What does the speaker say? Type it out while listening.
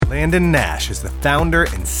Landon Nash is the founder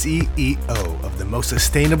and CEO of the most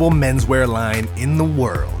sustainable menswear line in the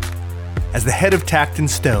world. As the head of Tact &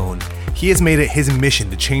 Stone, he has made it his mission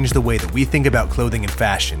to change the way that we think about clothing and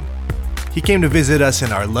fashion. He came to visit us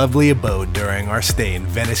in our lovely abode during our stay in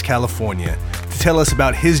Venice, California, to tell us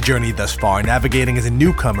about his journey thus far navigating as a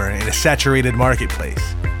newcomer in a saturated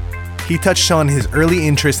marketplace. He touched on his early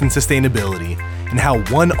interest in sustainability and how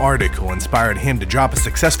one article inspired him to drop a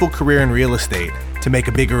successful career in real estate to make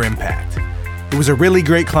a bigger impact. It was a really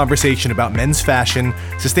great conversation about men's fashion,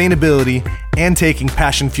 sustainability, and taking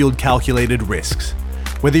passion-fueled calculated risks.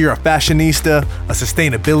 Whether you're a fashionista, a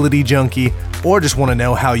sustainability junkie, or just want to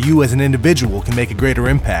know how you as an individual can make a greater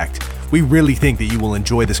impact, we really think that you will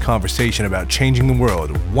enjoy this conversation about changing the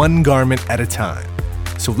world one garment at a time.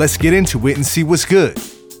 So let's get into it and see what's good.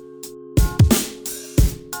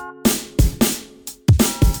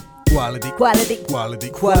 Quality goods. Quality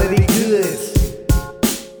goods.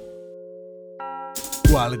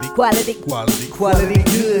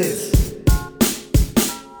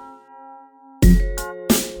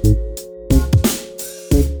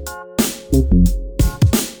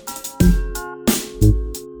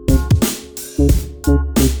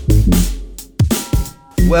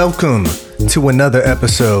 Welcome to another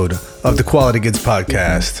episode of the Quality Goods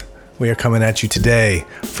Podcast. We are coming at you today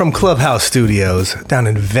from Clubhouse Studios down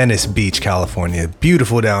in Venice Beach, California.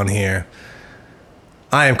 Beautiful down here.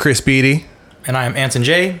 I am Chris Beatty. And I am Anton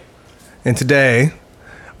J. And today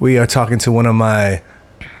we are talking to one of my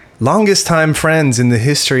longest time friends in the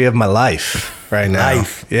history of my life right now.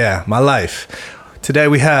 Yeah, my life. Today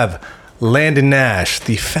we have Landon Nash,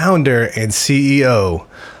 the founder and CEO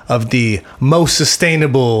of the most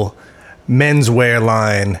sustainable menswear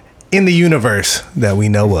line in the universe that we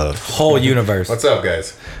know of. Whole universe. What's up,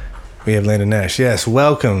 guys? We have Landon Nash. Yes,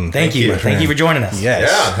 welcome. Thank you. Thank you for joining us.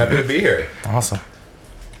 Yes. Yeah, happy to be here. Awesome.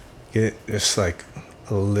 Get just like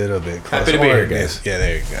a little bit closer. Happy to be here, guys. Yeah,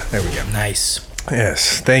 there you go. There we go. Nice.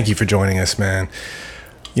 Yes, thank you for joining us, man.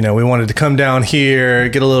 You know, we wanted to come down here,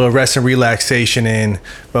 get a little rest and relaxation in,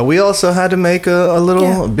 but we also had to make a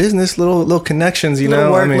little business, little connections, you Little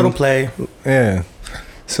know? work, little play. Yeah.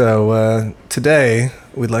 So today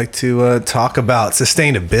we'd like to talk about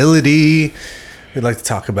sustainability. We'd like to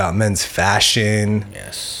talk about men's fashion.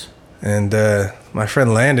 Yes. And my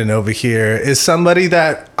friend Landon over here is somebody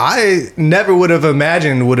that I never would have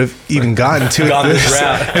imagined would have even gotten to this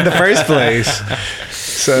route in the first place.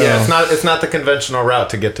 So Yeah, it's not the conventional route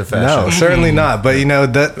to get to fashion. no, certainly not. But you know,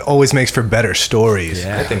 that always makes for better stories.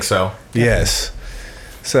 Yeah. I think so. Yes.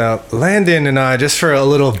 So Landon and I, just for a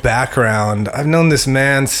little background, I've known this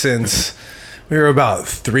man since we were about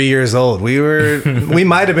 3 years old. We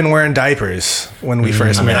might have been wearing diapers when we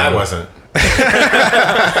first I mean, met. I wasn't.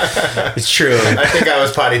 It's true. I think I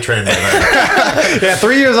was potty trained by then. Yeah,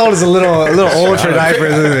 3 years old is a little old for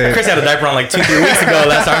diapers, isn't it? Chris had a diaper on like 2-3 weeks ago.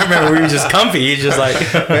 Last time I remember, we were just comfy. He's just like,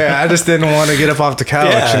 Yeah, I just didn't want to get up off the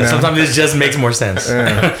couch. yeah. You know? Sometimes it just makes more sense.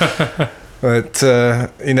 But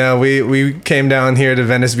you know, we came down here to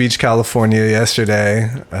Venice Beach, California yesterday,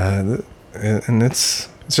 and it's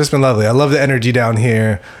just been lovely. I love the energy down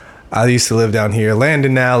here. I used to live down here.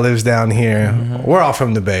 Landon now lives down here. Mm-hmm. We're all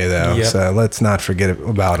from the Bay, though, Yep. so let's not forget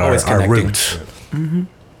about our connecting. roots. Mm-hmm.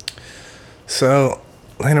 So,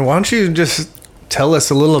 Landon, why don't you just tell us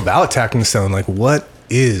a little about Tact & Stone? Like, what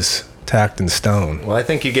is Tact & Stone? Well, I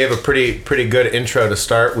think you gave a pretty good intro to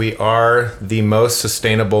start. We are the most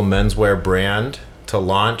sustainable menswear brand to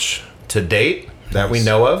launch to date that we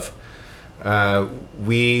know of.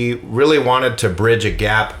 We really wanted to bridge a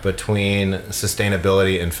gap between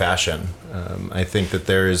sustainability and fashion. I think that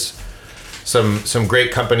there's some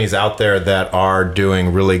great companies out there that are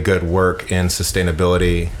doing really good work in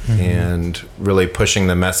sustainability and really pushing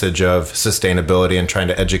the message of sustainability and trying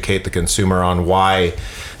to educate the consumer on why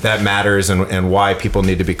that matters and why people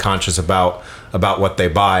need to be conscious about what they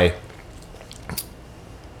buy.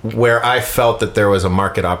 Where I felt that there was a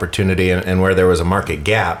market opportunity and where there was a market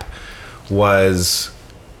gap was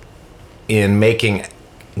in making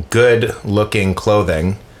good looking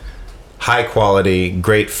clothing, high quality,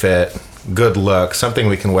 great fit, good look, something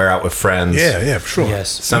we can wear out with friends. Yeah, for sure. Yes.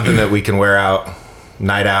 Something that we can wear out,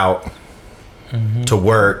 night out, to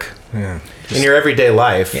work, in your everyday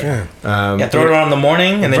life. Yeah. Throw it on in the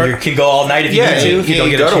morning, and then you can go all night if you need to. If you don't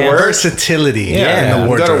get a go to chance. work. Versatility. Yeah, in the you can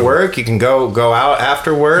wardrobe. go to work. You can go out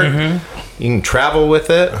after work. You can travel with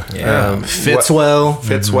it. Yeah. Fits well.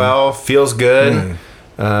 Fits well. Feels good.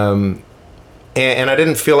 And I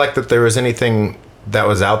didn't feel like that there was anything that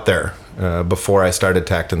was out there before I started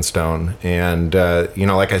Tact & Stone. And,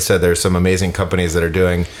 like I said, there's some amazing companies that are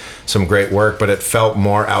doing some great work, but it felt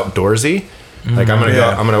more outdoorsy. Like I'm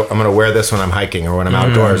gonna wear this when I'm hiking or when I'm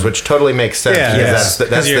outdoors, which totally makes sense. That's the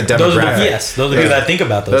demographic. Those are the people that think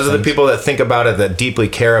about those. Those are the people that think about it, that deeply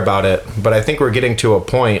care about it. But I think we're getting to a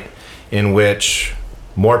point in which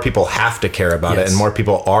more people have to care about it, and more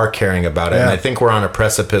people are caring about it. And I think we're on a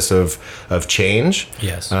precipice of change.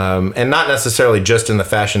 Yes. And not necessarily just in the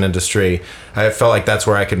fashion industry. I felt like that's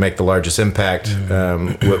where I could make the largest impact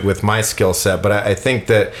with my skill set. But I think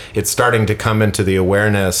that it's starting to come into the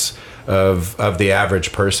awareness of the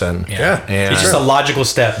average person. And it's just a logical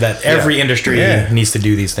step that every industry needs to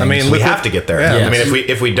do these things. I mean, we have to get there. I mean,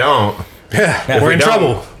 if we don't, we're in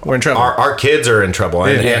trouble. We're in trouble. Our kids are in trouble,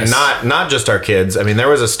 and not just our kids. I mean, there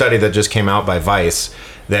was a study that just came out by Vice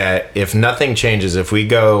that if nothing changes, if we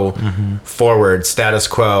go forward status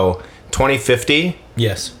quo, 2050,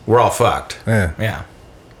 we're all fucked.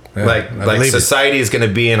 Like society is going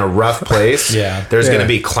to be in a rough place. There's going to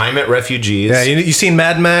be climate refugees. Yeah, you seen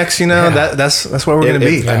Mad Max? You know that's where we're going to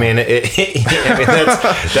be. I mean,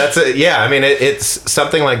 it's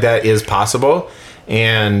something like that is possible.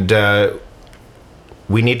 And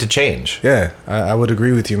we need to change. Yeah, I would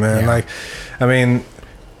agree with you, man. Like, I mean,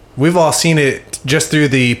 we've all seen it just through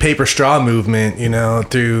the paper straw movement, you know,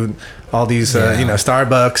 through all these,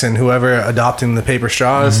 Starbucks and whoever adopting the paper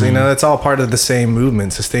straws. You know, it's all part of the same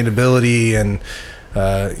movement, sustainability and,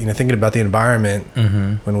 thinking about the environment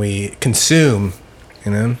when we consume.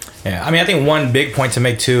 You know? Yeah, I mean, I think one big point to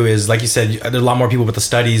make too is, like you said, there's a lot more people with the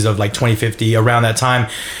studies of like 2050 around that time.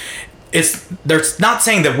 They're not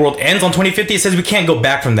saying the world ends on 2050. It says we can't go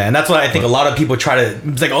back from that, and that's what I think a lot of people try to.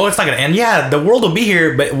 It's like, oh, it's not gonna end. Yeah, the world will be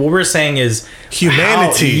here, but what we're saying is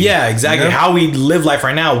humanity. Exactly. You know? How we live life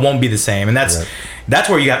right now won't be the same, and that's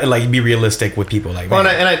where you have to like be realistic with people. Like, well,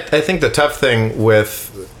 and I think the tough thing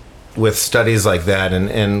with studies like that,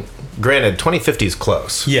 and granted, 2050 is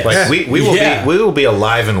close. Yeah, like we will be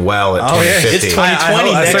alive and well at 2050. It's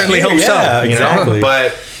 2020. I certainly hope so. Yeah, exactly.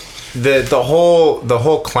 But the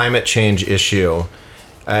whole climate change issue,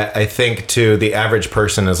 I think to the average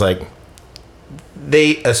person is like,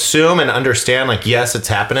 they assume and understand like, yes, it's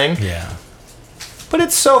happening, but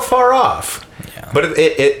it's so far off. But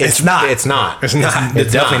it's not. It's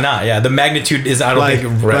definitely not. Yeah, the magnitude is. I don't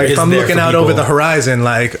think. Like if I'm looking out over the horizon,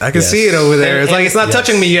 like I can see it over there. It's like it's not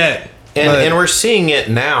touching me yet. And we're seeing it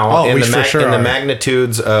now in the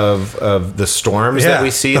magnitudes of the storms that we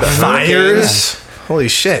see, the fires. Holy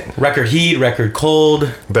shit. Record heat, record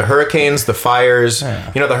cold. The hurricanes, the fires. Yeah.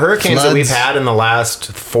 You know, the hurricanes that we've had in the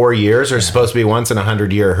last 4 years are supposed to be once in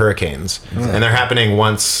 100-year hurricanes. And they're happening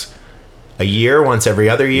once a year, once every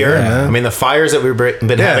other year. I mean, the fires that we've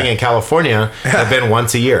been having in California have been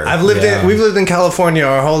once a year. We've lived in California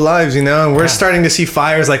our whole lives, you know, and we're starting to see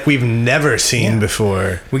fires like we've never seen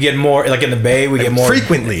before. We get more, like in the Bay, we get more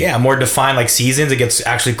frequently. Yeah, more defined like seasons. It gets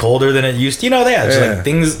actually colder than it used to. You know, it's like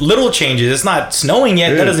things, little changes. It's not snowing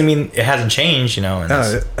yet. That doesn't mean it hasn't changed, you know. And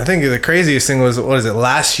I think the craziest thing was,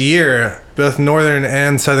 last year, both Northern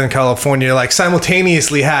and Southern California like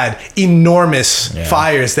simultaneously had enormous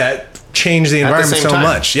fires that changed the environment so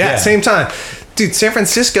much. Same time. Dude, San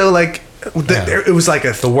Francisco, like it was like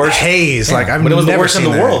the worst haze. Like I've but it was never the worst in the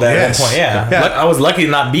world at one point. I was lucky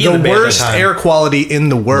to not be in the Bay worst air quality in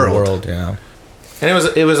the world. And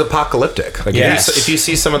it was apocalyptic. Like if you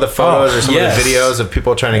see some of the photos or some of the videos of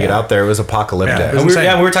people trying to get out there, it was apocalyptic. And we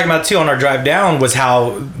were talking about too on our drive down was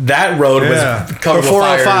how that road was covered with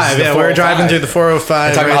 405. We were driving through the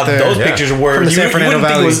 405. Talking about those pictures were from the San Fernando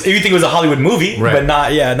Valley. You think it was a Hollywood movie, but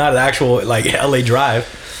not an actual like LA drive.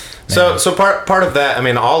 So part of that, I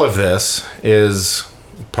mean, all of this is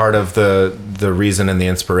part of the reason and the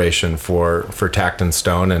inspiration for Tact and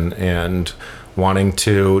Stone and wanting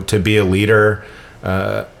to be a leader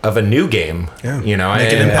of a new game, you know,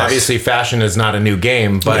 and obviously fashion is not a new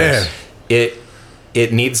game, but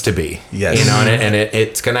it needs to be, you know, and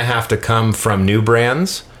it's going to have to come from new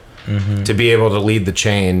brands to be able to lead the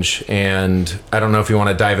change. And I don't know if you want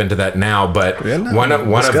to dive into that now, but one of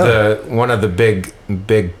the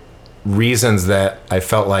big reasons that I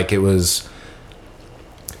felt like it was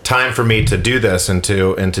time for me to do this and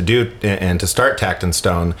to start Tact and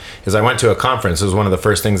Stone is I went to a conference. It was one of the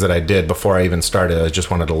first things that I did before I even started. I just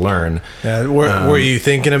wanted to learn. Were you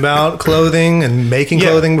thinking about clothing and making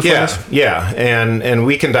clothing before this? Yeah, and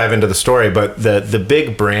we can dive into the story, but the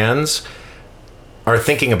big brands are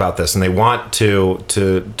thinking about this and they want to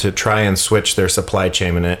try and switch their supply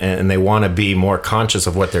chain and they want to be more conscious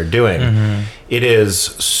of what they're doing. It is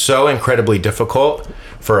so incredibly difficult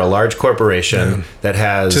for a large corporation that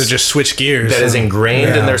has to just switch gears, that is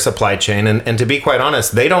ingrained in their supply chain, and to be quite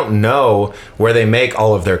honest, they don't know where they make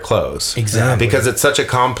all of their clothes. Exactly, because it's such a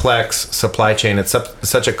complex supply chain. It's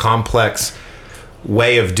such a complex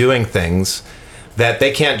way of doing things that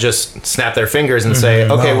they can't just snap their fingers and say,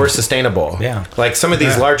 okay, we're sustainable. Yeah. Like some of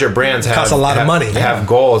these larger brands costs a lot of money. Have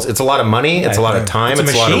goals. It's a lot of money. It's a lot of time.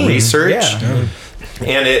 It's a lot of research. Yeah.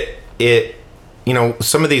 And it, you know,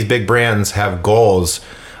 some of these big brands have goals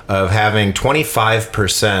of having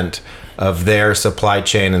 25% of their supply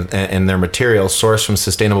chain and their materials sourced from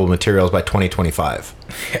sustainable materials by 2025.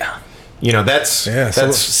 Yeah. You know, that's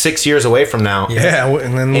 6 years away from now. Yeah,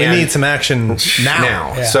 and then we need some action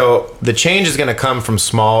now. Yeah. So the change is going to come from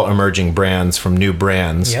small emerging brands, from new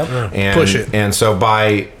brands. Yep. And, Push it. And so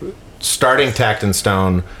by starting Tacton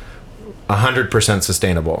Stone, 100%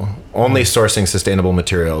 sustainable, only sourcing sustainable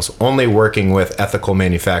materials, only working with ethical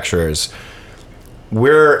manufacturers,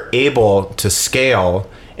 we're able to scale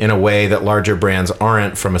in a way that larger brands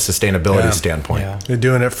aren't from a sustainability standpoint. Yeah. You're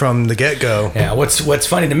doing it from the get-go. Yeah, what's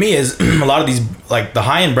funny to me is a lot of these, like the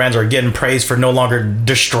high-end brands, are getting praised for no longer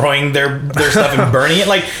destroying their stuff and burning it.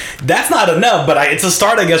 Like, that's not enough, but it's a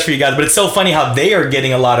start, I guess, for you guys. But it's so funny how they are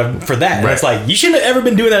getting a lot of for that. And it's like, you shouldn't have ever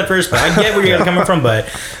been doing that at first. But I get where you're coming from, but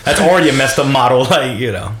that's already a messed up model. Like,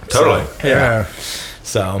 you know, Totally. So, yeah.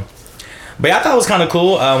 So, but yeah, I thought it was kind of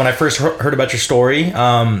cool when I first heard about your story.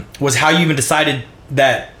 Was how you even decided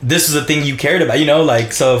that this is a thing you cared about, you know,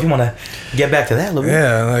 like, so if you want to get back to that a little bit.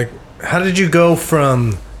 Yeah, like, how did you go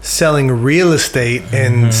from selling real estate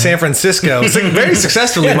in San Francisco, very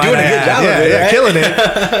successfully, doing a good job of it, right? killing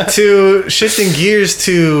it, to shifting gears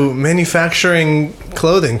to manufacturing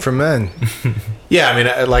clothing for men? Yeah, I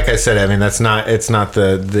mean, like I said, I mean, it's not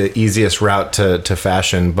the easiest route to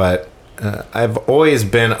fashion, but I've always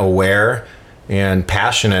been aware and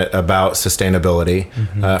passionate about sustainability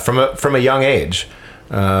from a young age.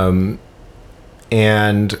 And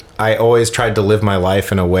I always tried to live my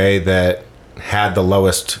life in a way that had the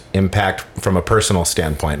lowest impact from a personal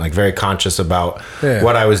standpoint, like very conscious about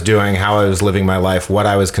what I was doing, how I was living my life, what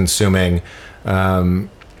I was consuming.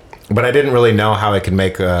 But I didn't really know how I could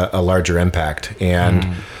make a larger impact. And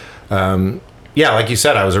yeah, like you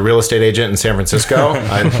said, I was a real estate agent in San Francisco.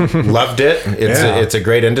 I loved it. It's a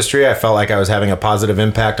great industry. I felt like I was having a positive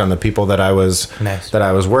impact on the people that I was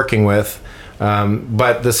working with.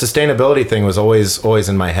 But the sustainability thing was always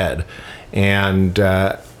in my head. And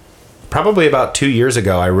probably about 2 years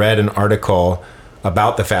ago, I read an article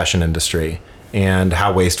about the fashion industry and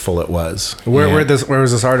how wasteful it was. Where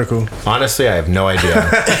was this article? Honestly, I have no idea.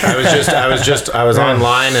 I was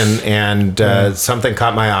online and something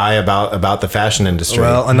caught my eye about the fashion industry.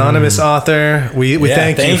 Well, anonymous author, we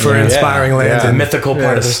thank you for inspiring Landon. The mythical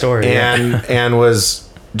part of the story. And was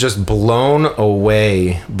just blown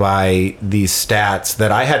away by these stats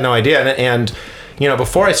that I had no idea. And you know,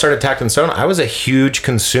 before I started Tacton Stone, I was a huge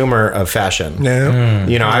consumer of fashion. Yeah.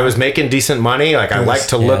 You know, I was making decent money. Like, I like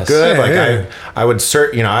to look good. I would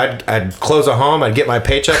I'd close a home. I'd get my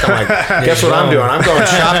paycheck. I'm like, guess what I'm doing? I'm going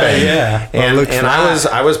shopping. And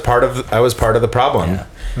I was part of the problem.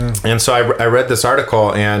 Yeah. And so I read this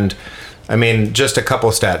article, and I mean, just a couple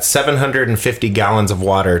stats: 750 gallons of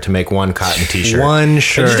water to make one cotton T-shirt. One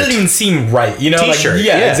shirt. It just doesn't even seem right, you know. T-shirt. Like,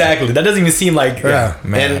 exactly. That doesn't even seem like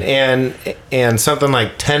man. And something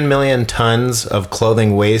like 10 million tons of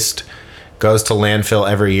clothing waste goes to landfill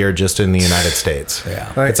every year just in the United States.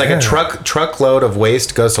 Yeah, it's like a truckload of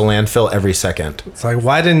waste goes to landfill every second. It's like,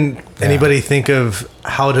 why didn't anybody think of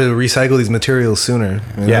how to recycle these materials sooner?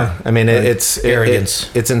 You know? Yeah, I mean, it's arrogance.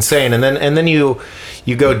 It's insane. And then you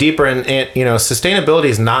go deeper, and you know, sustainability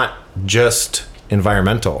is not just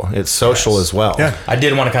environmental; it's social as well. Yeah, I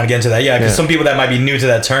did want to kind of get into that. Yeah, because some people that might be new to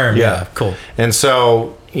that term. Yeah, cool. And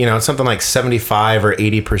so, you know, it's something like 75 or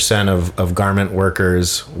 80% of garment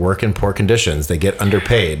workers work in poor conditions. They get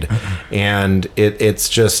underpaid, and it's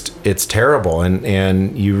terrible.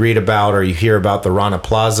 And you read about, or you hear about, the Rana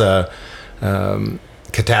Plaza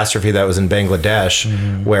catastrophe that was in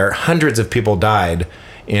Bangladesh, where hundreds of people died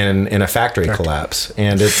in a factory collapse.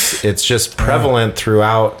 And it's just prevalent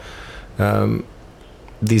throughout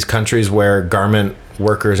these countries where garment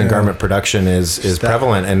workers and garment production is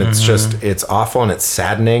prevalent, and it's just, it's awful, and it's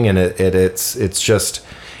saddening, and it's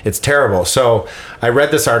terrible. So I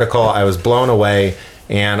read this article, I was blown away,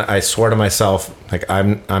 and I swore to myself, like,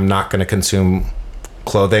 I'm not going to consume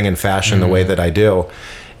clothing and fashion the way that I do.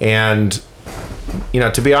 And you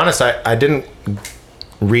know, to be honest, I didn't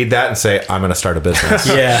read that and say, I'm going to start a business.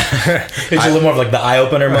 It's a little more of like the eye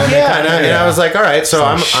opener moment. And I was like, all right, so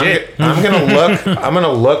I'm going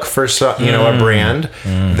to look for some, you know, a brand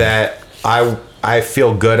that I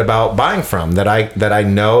feel good about buying from, that I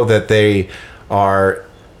know that they are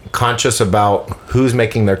conscious about who's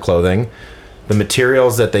making their clothing, the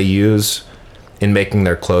materials that they use in making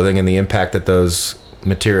their clothing, and the impact that those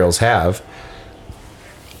materials have.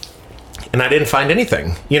 and I didn't find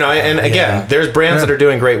anything. And again, Yeah. there's brands that are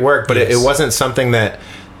doing great work, but it Yes. wasn't something that,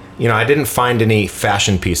 I didn't find any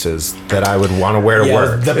fashion pieces that I would want to wear to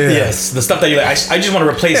work. Yes, the stuff that I just want to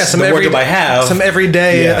replace some the wardrobe I have. some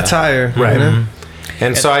everyday Yeah. attire, Right. you know?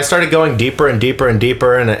 And so I started going deeper and deeper and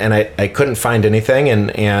deeper, and I couldn't find anything.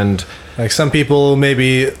 And Like some people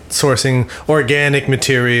maybe sourcing organic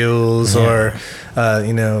materials or,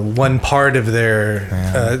 one part of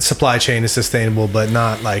their supply chain is sustainable, but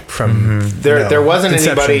not like from there wasn't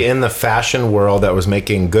inception. anybody in the fashion world that was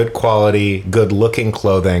making good quality, good looking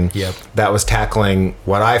clothing Yep. that was tackling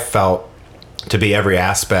what I felt to be every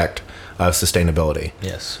aspect of sustainability.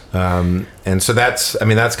 Yes. And so that's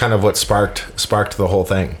kind of what sparked the whole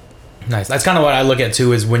thing. Nice. That's kind of what I look at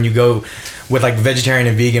too, is when you go with like vegetarian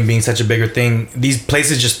and vegan being such a bigger thing, these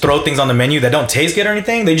places just throw things on the menu that don't taste good or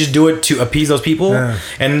anything. They just do it to appease those people. Yeah.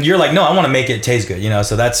 And you're like, no, I want to make it taste good,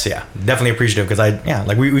 so that's, definitely appreciative, because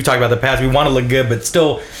like we've talked about the past, we want to look good, but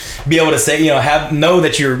still be able to say, know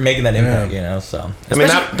that you're making that impact, so. I mean,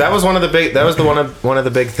 that was one of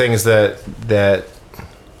the big things that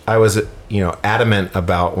I was, adamant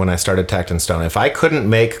about when I started Tactin Stone. If I couldn't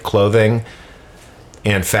make clothing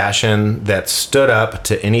and fashion that stood up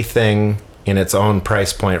to anything in its own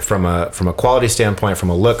price point, from a quality standpoint, from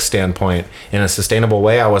a look standpoint, in a sustainable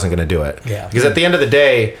way, I wasn't going to do it. Yeah. Because at the end of the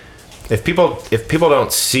day, if people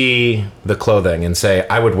don't see the clothing and say,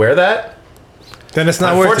 I would wear that, then it's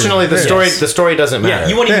not worth it. unfortunately the story doesn't matter. Yeah,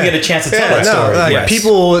 you won't even get a chance to tell that story. Like Yes.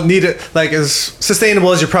 people need it. Like as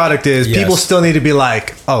sustainable as your product is, Yes. people still need to be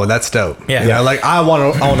like, "Oh, that's dope." Yeah. Like I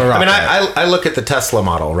want to rock. I mean, that. I look at the Tesla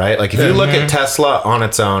model, right? Like if you look at Tesla on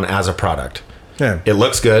its own as a product, Yeah. it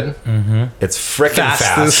looks good. It's freaking Fastest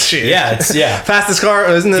fast. shit. Yeah, it's fastest car,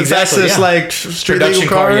 isn't it? Exactly, Fastest yeah. like street Production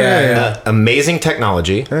legal car. car, yeah. Amazing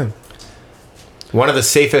technology. Yeah. One of the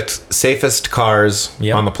safest cars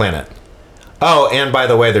Yep. on the planet. Oh, and by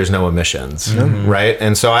the way, there's no emissions, right?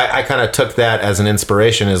 And so I kind of took that as an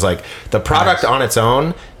inspiration. Is like the product on its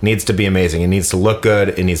own needs to be amazing. It needs to look good.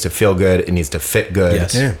 It needs to feel good. It needs to fit good.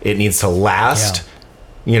 Yes. Yeah. It needs to last.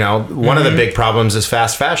 One of the big problems is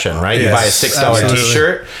fast fashion, right? You Yes, buy a $6 absolutely.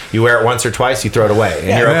 T-shirt, you wear it once or twice, you throw it away,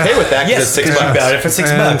 and you're okay with that because Yes, it's $6. about it for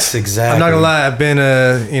 $6. And Exactly. I'm not gonna lie. I've been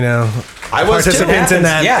I was too. participant in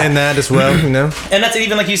that Yeah. in that as well. And that's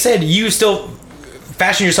even like you said, you still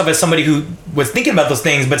fashion yourself as somebody who was thinking about those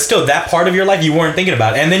things, but still that part of your life you weren't thinking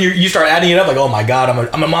about. And then you start adding it up like, oh my god,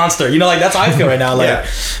 I'm a monster. Like that's how I feel right now. Like,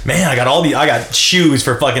 man, I got shoes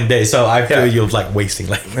for fucking days. So I feel you're like wasting.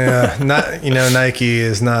 Like, Yeah, not Nike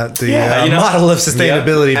is not the Yeah, model of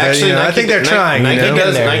sustainability, but Actually, I think they're trying.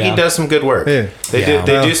 Nike does some good work. Yeah.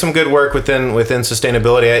 They do some good work within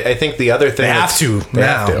sustainability. I think the other thing They have to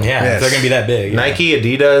now. yeah, if they're gonna be that big. Nike,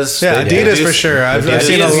 Adidas, Yeah, they Adidas do- for sure. I've Adidas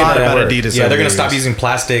seen a does lot good about work. Adidas. Yeah, over they're gonna the stop years. using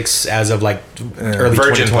plastics as of like early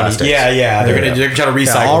Virgin 2020. plastics. Yeah, they're trying to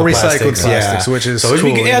recycle all the recycled plastics, Yeah. which is so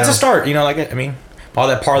cool. it's a start. All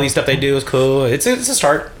that Parley stuff they do is cool. It's a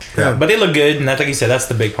start. Yeah. But they look good, and that's like you said, that's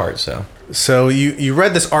the big part. So you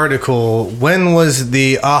read this article. When was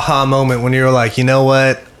the aha moment when you were like, you know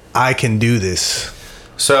what, I can do this?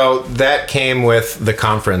 So that came with the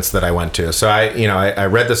conference that I went to. So I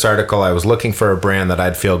read this article. I was looking for a brand that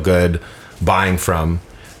I'd feel good buying from.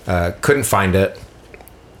 Couldn't find it.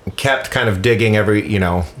 Kept kind of digging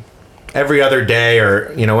every other day,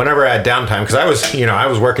 or whenever I had downtime, because I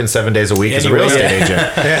was working 7 days a week as a real estate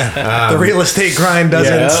agent. The real estate grind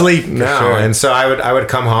doesn't sleep. No, Sure. and so I would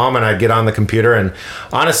come home and I'd get on the computer, and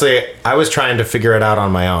honestly, I was trying to figure it out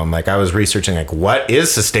on my own. Like I was researching, like what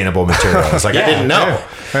is sustainable materials? Like I didn't know,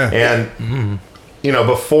 and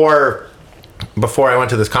before I went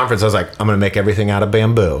to this conference, I was like, I'm going to make everything out of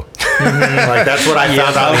bamboo. Like that's what I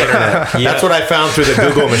found on the internet. That's what I found through the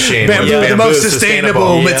Google machine. Bamboo, was the most is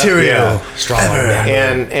sustainable material. Yeah. strong arm.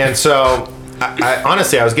 And so I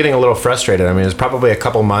honestly, I was getting a little frustrated. I mean, it was probably a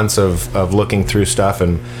couple months of looking through stuff,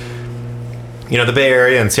 and the Bay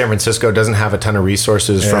Area and San Francisco doesn't have a ton of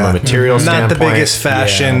resources from a material Not standpoint. the biggest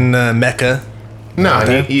fashion mecca.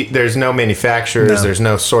 No, there's no manufacturers. No. There's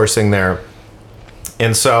no sourcing there,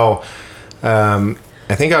 and so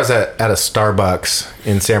I think I was at a Starbucks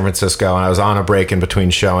in San Francisco, and I was on a break in between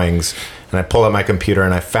showings, and I pulled up my computer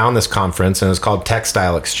and I found this conference, and it was called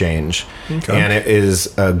Textile Exchange, and it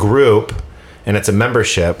is a group, and it's a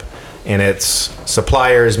membership, and it's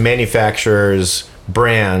suppliers, manufacturers,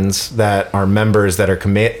 brands that are members that are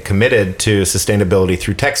committed to sustainability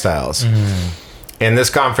through textiles. And this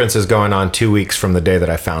conference is going on 2 weeks from the day that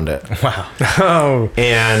I found it. Wow. Oh,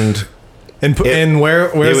 And and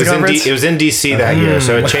where's the conference? it was in DC that year,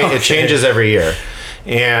 so it changes every year.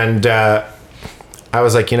 And I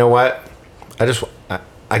was like, you know what?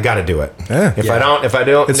 I got to do it. Yeah. If I don't It if I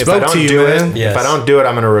spoke don't to you, do man. it, Yes. if I don't do it,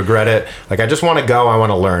 I'm going to regret it. Like, I just want to go. I want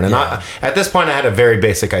to learn. And at this point, I had a very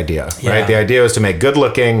basic idea, Yeah. right? The idea was to make good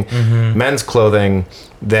looking men's clothing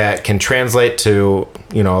that can translate to,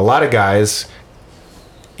 a lot of guys,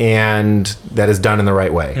 and that is done in the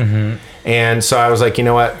right way. And so I was like, you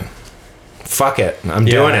know what? Fuck it. I'm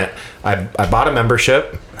doing it. I bought a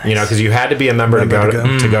membership, because you had to be a member to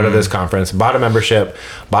go to this conference. Bought a membership,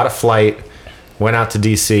 bought a flight, went out to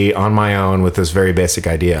DC on my own with this very basic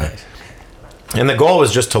idea. And the goal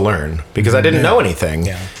was just to learn, because I didn't know anything.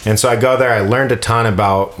 Yeah. And so I go there, I learned a ton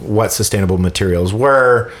about what sustainable materials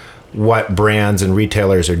were, what brands and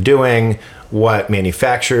retailers are doing, what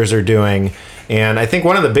manufacturers are doing. And I think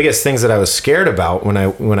one of the biggest things that I was scared about when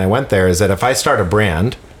I went there is that if I start a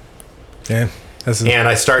brand, Yeah. and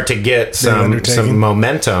I start to get some undertaking.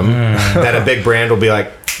 momentum, that a big brand will be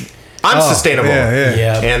like, I'm sustainable.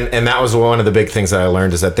 Yeah. And that was one of the big things that I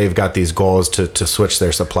learned, is that they've got these goals to switch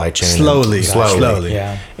their supply chain Slowly.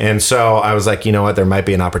 Yeah. And so I was like, you know what, there might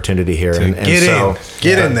be an opportunity here. And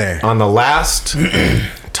Get in there. On the last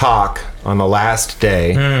talk, on the last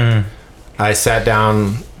day, I sat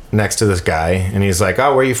down next to this guy, and he's like, oh,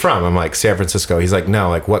 where are you from? I'm like, San Francisco. He's like, no,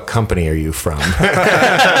 like, what company are you from? And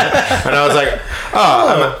I was like,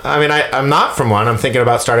 I'm not from one. I'm thinking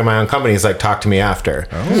about starting my own company. He's like, talk to me after.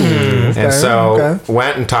 And so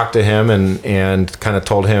went and talked to him and kind of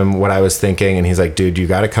told him what I was thinking. And he's like, dude, you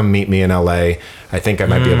got to come meet me in LA. I think I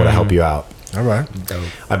might be able to help you out. All right.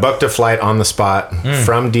 I booked a flight on the spot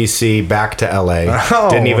from DC back to LA. Oh,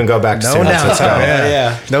 Didn't even go back to San Francisco.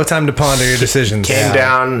 Yeah. No time to ponder your decisions. Came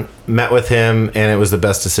down, met with him, and it was the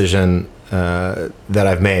best decision that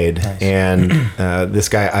I've made. Nice. And this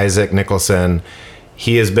guy, Isaac Nicholson,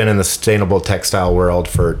 he has been in the sustainable textile world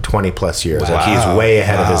for 20 plus years. Like, he's way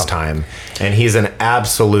ahead of his time. And he's an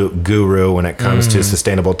absolute guru when it comes to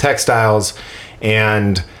sustainable textiles.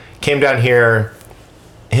 And came down here.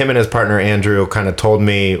 Him and his partner Andrew kind of told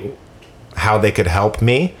me how they could help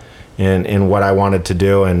me in what I wanted to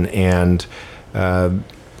do, and the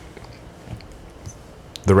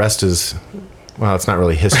rest is, well, it's not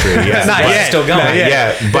really history yet. Not yet. Still going. Not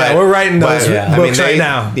yet, but we're writing those books right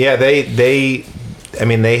now. Yeah, they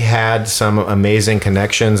had some amazing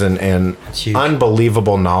connections and huge.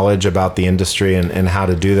 unbelievable knowledge about the industry and how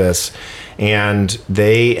to do this. And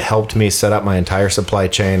they helped me set up my entire supply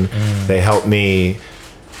chain. They helped me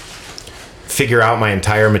figure out my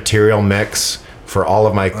entire material mix for all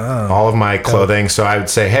of my clothing. So I would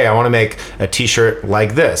say, hey, I want to make a t-shirt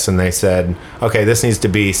like this, and they said, okay, this needs to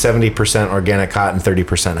be 70% organic cotton,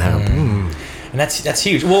 30% hemp. And that's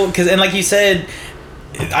huge. Well, because, and like you said,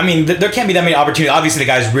 I mean, there can't be that many opportunities. Obviously, the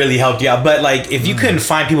guys really helped you out, but like, if you couldn't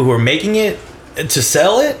find people who are making it to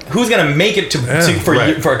sell it, who's gonna make it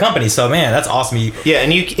for a company? So man, that's awesome. Yeah,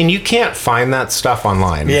 and you can't find that stuff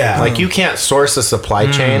online. Yeah. Like, you can't source a supply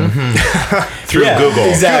chain through Google.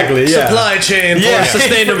 Exactly. Yeah. Supply chain for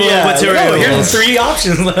sustainable materials. Oh, here's the 3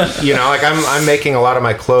 options. Like, I'm making a lot of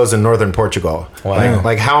my clothes in northern Portugal. Wow.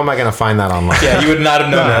 Like how am I going to find that online? Yeah, you would not have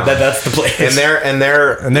known that. That's the place. And they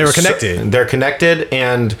were connected. They're connected,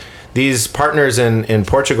 and these partners in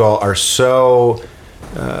Portugal are so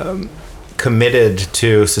committed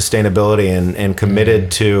to sustainability and committed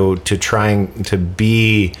to trying to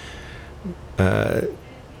be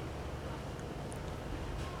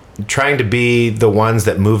the ones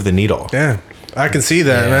that move the needle. Yeah. I can see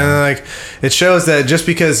that, man. Like, it shows that just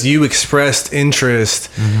because you expressed interest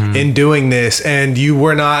in doing this, and you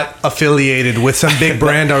were not affiliated with some big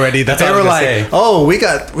brand already, that That's they what I were was like, gonna say.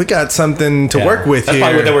 "Oh, we got something to work with That's here."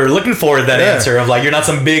 probably what they were looking for. That answer of like, you're not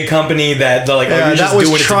some big company that they're like, oh, you're just that was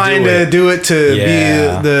doing trying it to do it to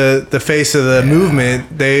Yeah. be the face of the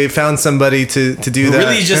movement. They found somebody to do that,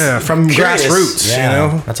 really just from curious. grassroots. Yeah. You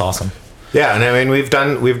know, That's awesome. Yeah, and I mean, we've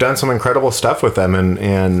done some incredible stuff with them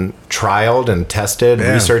and trialed and tested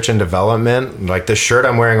research and development. Like this shirt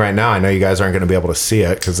I'm wearing right now, I know you guys aren't going to be able to see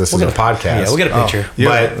it because this is a podcast. Yeah, we'll get a picture.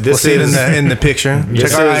 But we'll this see is it in the picture.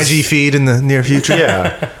 Check our IG feed in the near future.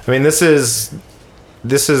 Yeah, I mean, this is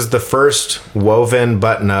the first woven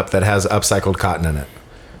button up that has upcycled cotton in it.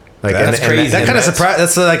 Like, That's crazy. That kind of surprise.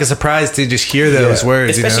 That's like a surprise to just hear those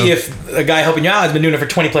words, especially if a guy helping you out has been doing it for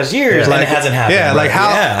 20 plus years and it hasn't happened. Yeah, like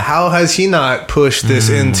how has he not pushed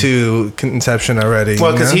this into conception already?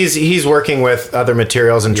 Well, because he's working with other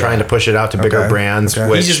materials and trying to push it out to bigger brands. Okay.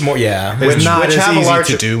 Which, he's just more, It's not as have easy a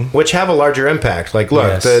larger, to do. which have a larger impact. Like,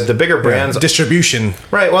 look, the bigger brands, distribution,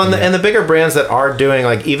 right? Well, and the bigger brands that are doing,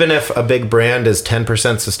 like, even if a big brand is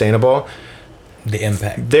 10% sustainable, the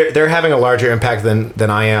impact. they're having a larger impact than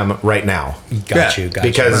I am right now. Got you.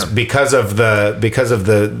 Because of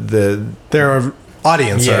the they're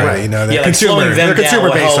audience, right? You know, like consumer, slowing them their consumer down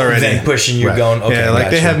will base help already. Then pushing you Right. going, okay, Yeah, like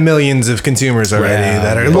they gotcha. have millions of consumers already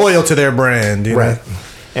that are loyal to their brand. You know?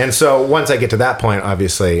 And so once I get to that point,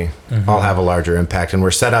 obviously, I'll have a larger impact, and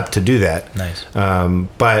we're set up to do that. Nice.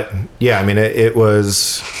 But yeah, I mean, it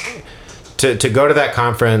was to go to that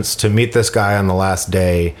conference, to meet this guy on the last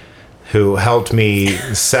day, who helped me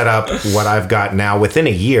set up what I've got now within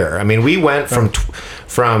a year. I mean, we went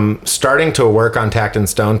from starting to work on Tact and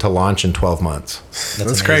Stone to launch in 12 months.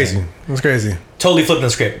 That's crazy. That's crazy. Totally flipping the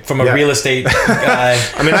script from a real estate guy.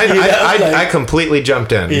 I mean, I completely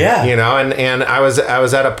jumped in. Yeah. You know, and I was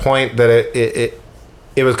at a point that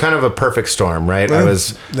it was kind of a perfect storm, right? Well, I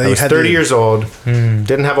was that you had 30 to- years old,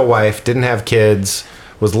 didn't have a wife, didn't have kids,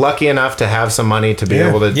 was lucky enough to have some money to be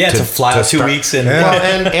able to to fly out 2 weeks and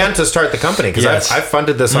well, and to start the company, because Yes. I've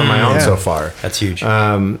funded this on my own so far. That's huge.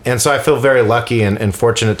 And so I feel very lucky and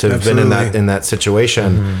fortunate to have been in that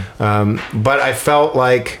situation. But I felt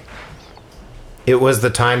like it was the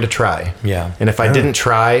time to try. Yeah. And if I didn't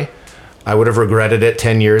try, I would have regretted it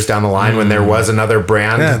 10 years down the line when there was another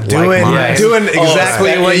brand doing mine.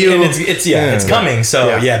 exactly what you. And it's coming.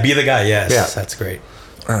 So be the guy. Yes, Yeah. that's great.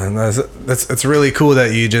 That's really cool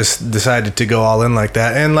that you just decided to go all in like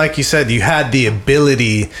that, and like you said, you had the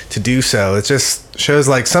ability to do so. It just shows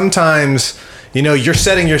like sometimes, you know, you're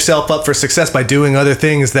setting yourself up for success by doing other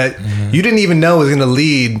things that you didn't even know was going to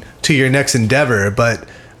lead to your next endeavor, but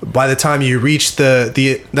by the time you reached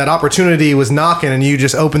that opportunity was knocking and you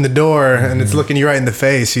just opened the door and it's looking you right in the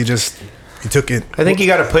face, you took it. I think you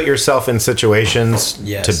got to put yourself in situations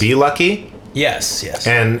to be lucky. Yes.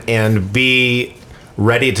 And be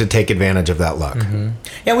ready to take advantage of that luck.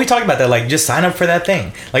 Yeah, we talked about that. Like, just sign up for that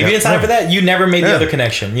thing. Like, if you didn't sign up for that, you never made the other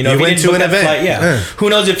connection. You know, You if you went didn't to book an that event. flight, who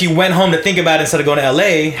knows if you went home to think about it instead of going to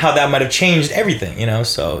LA, how that might have changed everything. You know,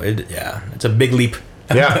 so it's a big leap.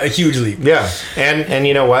 Yeah. A huge leap. Yeah. And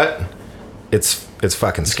you know what? It's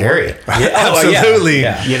fucking scary. Absolutely.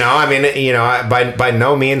 Yeah. You know, I mean, you know, by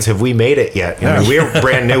no means have we made it yet. I mean, we're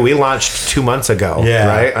brand new. We launched 2 months ago,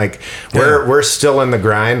 right? Like we're still in the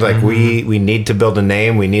grind. Like we need to build a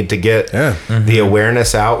name. We need to get the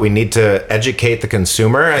awareness out. We need to educate the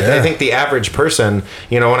consumer. I think the average person,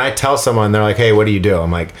 you know, when I tell someone, they're like, "Hey, what do you do?"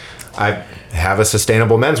 I'm like, "I have a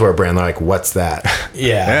sustainable menswear brand." They're like, "What's that?"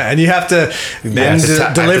 Yeah, and you have to then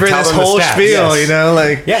to deliver tell this them the whole stats. spiel, you know,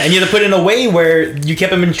 like and you have to put it in a way where you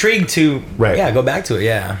kept them intrigued to go back to it.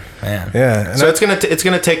 Yeah, man. Yeah, and so it's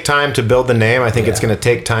gonna take time to build the name. I think it's gonna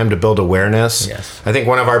take time to build awareness. Yes. I think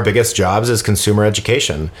one of our biggest jobs is consumer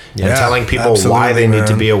education and telling people why they need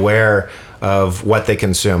to be aware of what they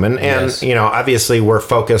consume. And you know, obviously we're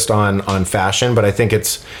focused on fashion, but I think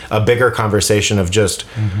it's a bigger conversation of just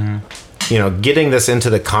you know, getting this into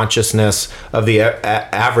the consciousness of the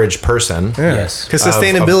average person. Yes. Because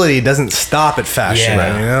sustainability doesn't stop at fashion,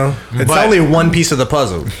 you know? It's only one piece of the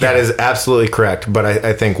puzzle. That is absolutely correct. But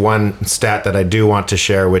I think one stat that I do want to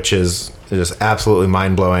share, which is just absolutely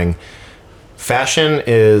mind-blowing, fashion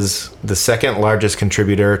is the second largest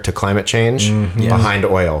contributor to climate change behind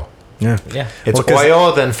oil. Yeah. It's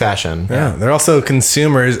oil, then fashion. Yeah. They're also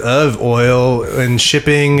consumers of oil and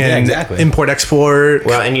shipping and import export.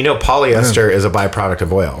 Well, and you know, polyester is a byproduct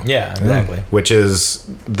of oil. Yeah, exactly. Which is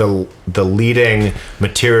the leading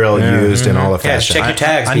material used in all of fashion. Check your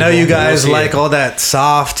tags. I know you guys like all that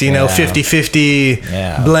soft, you know,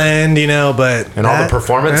 50-50 blend, you know, but and all the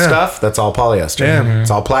performance stuff, that's all polyester. It's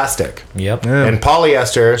all plastic. Yep. And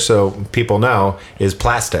polyester, so people know, is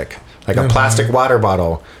plastic. Like a plastic water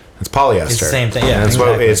bottle. It's polyester. It's the same thing. Yeah,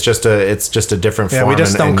 and it's just a different form. Yeah, we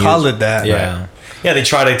just don't call it that. Yeah. Yeah, they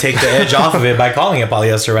try to take the edge off of it by calling it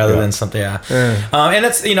polyester rather than something. And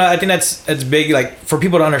that's, you know, I think that's big. Like, for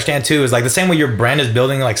people to understand too, is like the same way your brand is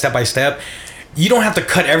building, like step by step. You don't have to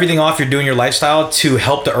cut everything off you're doing your lifestyle to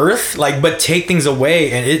help the earth, like, but take things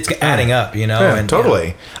away and it's adding up, you know. Yeah, and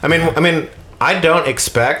totally. I mean. I don't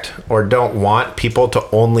expect or don't want people to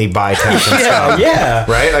only buy Tact and Stone.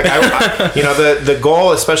 Right? Like, I you know, the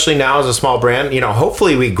goal, especially now as a small brand, you know,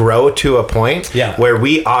 hopefully we grow to a point where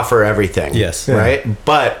we offer everything. Yes. Right?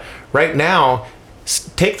 But right now,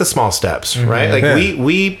 take the small steps, right? Like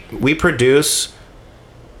we produce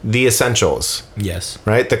the essentials. Yes.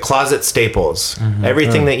 Right? The closet staples,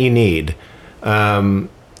 everything that you need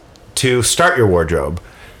to start your wardrobe.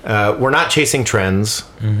 We're not chasing trends,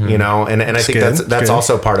 you know, and I think that's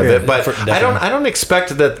also part of it. But I don't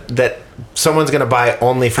expect that someone's going to buy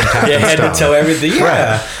only from Tact and Stone. To tell everything.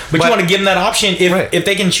 Right. But you want to give them that option if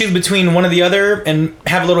they can choose between one or the other and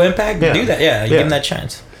have a little impact. Do that. You give them that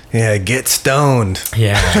chance. Yeah, get stoned.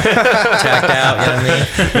 Yeah. Tacked out, you know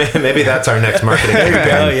what I mean? Maybe that's our next marketing There you go,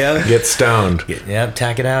 campaign. yeah. Get stoned.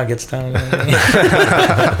 Tack it out, get stoned.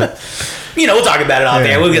 We'll talk about it off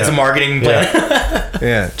there. We'll get some marketing plan.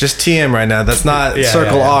 Yeah, just TM right now. That's not Yeah,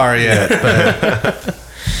 Circle yeah. R yet. But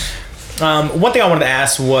One thing I wanted to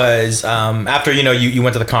ask was, after you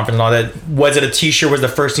went to the conference and all that, was it a T-shirt was the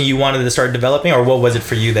first thing you wanted to start developing, or what was it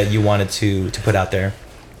for you that you wanted to put out there?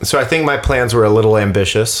 So I think my plans were a little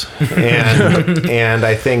ambitious, and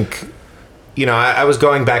I think, I was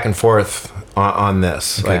going back and forth on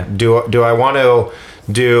this. Okay. Like, do I want to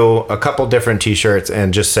do a couple different T-shirts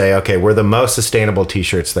and just say, okay, we're the most sustainable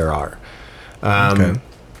T-shirts there are?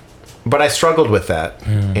 But I struggled with that,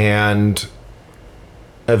 and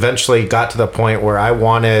eventually got to the point where I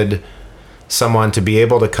wanted someone to be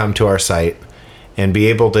able to come to our site and be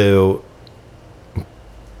able to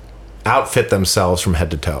outfit themselves from head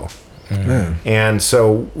to toe. And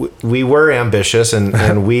so we were ambitious,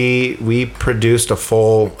 and we produced a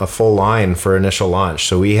full line for initial launch.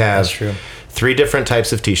 So we have That's true. 3 different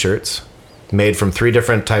types of T-shirts made from 3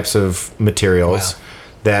 different types of materials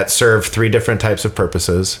that serve 3 different types of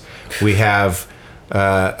purposes. We have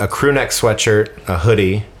a crew neck sweatshirt, a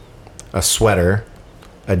hoodie, a sweater,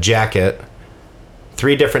 a jacket,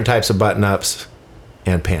 3 different types of button-ups,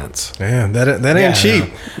 and pants. damn, that ain't Yeah, cheap.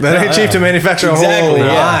 That ain't cheap to manufacture a Exactly, whole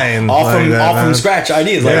yeah. line. All like from that, all from man. scratch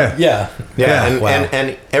ideas. Like, Yeah. Yeah, Wow.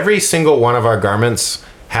 and every single one of our garments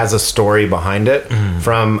has a story behind it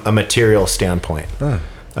from a material standpoint.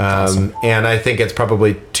 And I think it's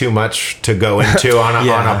probably too much to go into on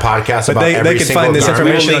a podcast But about they every can single find this garment.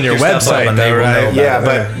 information on your Link your stuff up website, and they though, will know right? about Yeah, it.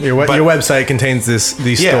 but your website contains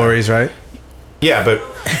these Yeah. stories, right? Yeah, but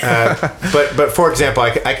for example,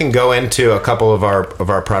 I can go into a couple of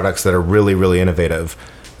our products that are really, really innovative.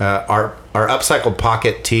 Our upcycled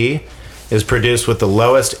pocket tee is produced with the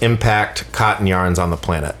lowest impact cotton yarns on the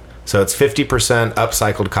planet. So it's 50%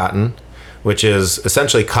 upcycled cotton, which is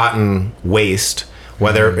essentially cotton waste,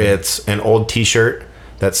 whether it's an old T-shirt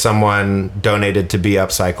that someone donated to be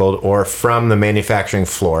upcycled or from the manufacturing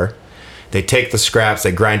floor. They take the scraps,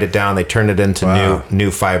 they grind it down, they turn it into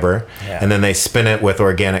new fiber, and then they spin it with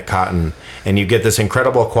organic cotton, and you get this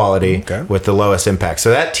incredible quality with the lowest impact. So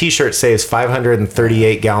that T-shirt saves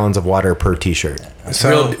 538 gallons of water per T-shirt.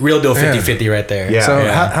 So real deal 50-50 right there. Yeah. So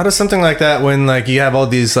how does something like that, when like you have all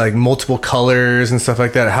these like multiple colors and stuff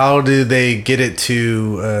like that, how do they get it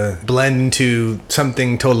to blend into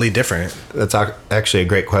something totally different? That's actually a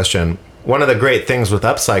great question. One of the great things with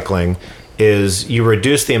upcycling is you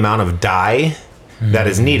reduce the amount of dye that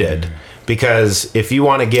is needed, because if you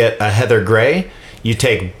want to get a heather gray, you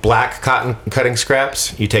take black cotton cutting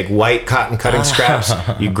scraps, you take white cotton cutting scraps,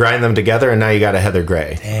 you grind them together, and now you got a heather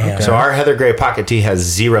gray. Damn. So our heather gray pocket tee has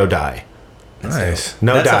 0 dye. Nice.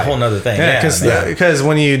 No That's dye. a whole nother thing. Yeah, because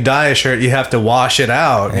when you dye a shirt, you have to wash it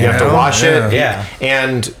out. You have to wash it. Yeah.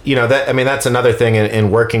 And, that's another thing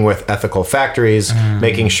in working with ethical factories,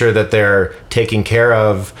 making sure that they're taking care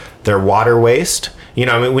of their water waste.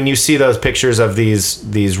 When you see those pictures of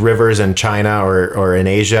these rivers in China or in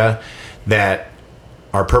Asia that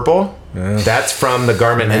are purple, that's from the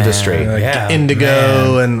garment industry. Like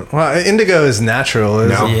indigo indigo is natural.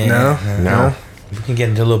 No. No. We can get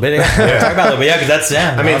into a little bit. Talk about a little bit, because that's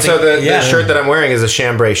The shirt that I'm wearing is a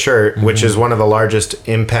chambray shirt, which is one of the largest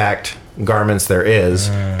impact garments there is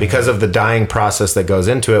because of the dyeing process that goes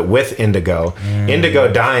into it with indigo.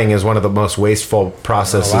 Indigo dyeing is one of the most wasteful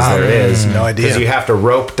processes there is. No idea. Because you have to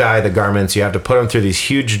rope dye the garments, you have to put them through these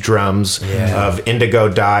huge drums of indigo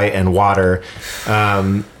dye and water.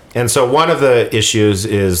 And so one of the issues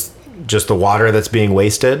is just the water that's being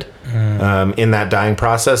wasted in that dyeing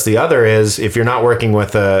process. The other is if you're not working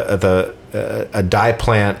with a dye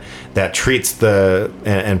plant that treats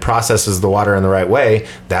and processes the water in the right way,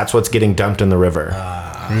 that's what's getting dumped in the river.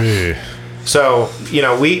 So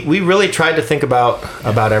we really tried to think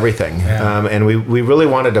about everything, and we really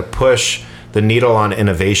wanted to push the needle on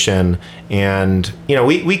innovation. And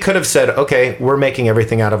we could have said, okay, we're making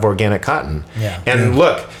everything out of organic cotton, and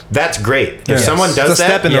look, that's great. If someone does It's a that,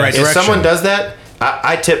 step in the right if direction. someone does that,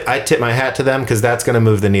 I tip my hat to them, because that's going to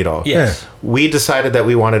move the needle. Yes. We decided that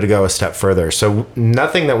we wanted to go a step further. So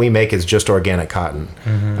nothing that we make is just organic cotton.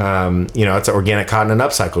 It's organic cotton and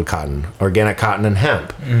upcycled cotton, organic cotton and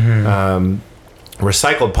hemp,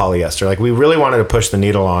 recycled polyester. Like, we really wanted to push the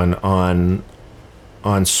needle on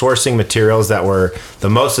sourcing materials that were the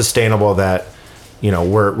most sustainable that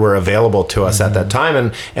were available to us at that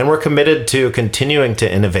time, and we're committed to continuing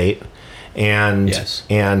to innovate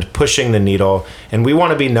and pushing the needle. And we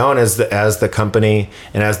want to be known as the company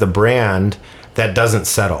and as the brand that doesn't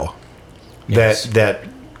settle, that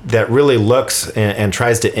that really looks and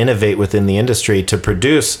tries to innovate within the industry to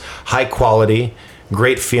produce high quality,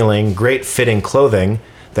 great feeling, great fitting clothing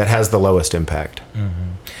that has the lowest impact.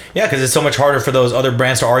 Yeah, because it's so much harder for those other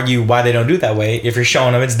brands to argue why they don't do it that way if you're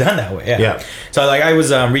showing them it's done that way. Yeah. So like I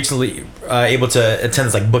was recently able to attend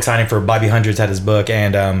this like book signing for Bobby Hundreds had his book,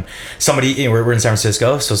 and somebody, we're in San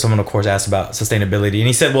Francisco, so someone of course asked about sustainability, and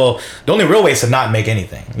he said, well, the only real way is to not make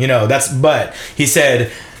anything. But he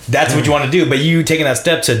said, that's what you want to do, but you taking that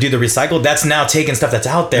step to do the recycle, that's now taking stuff that's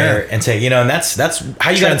out there and say, and that's how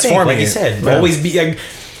you got to think, like you said. Always be like,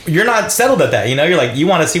 you're not settled at that, you're like, you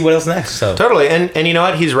want to see what else next. So totally, and you know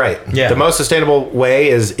what, he's right. The most sustainable way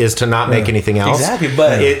is to not make anything else. Exactly,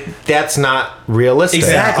 but that's not realistic.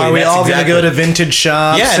 Exactly. Are we all going to go to vintage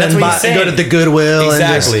shops and go to the Goodwill and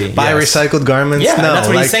just buy recycled garments? Yeah, no, that's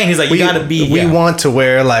what he's saying. He's like, you got to be. We want to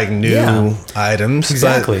wear like new items,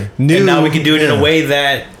 exactly. New, and now we can do it in a way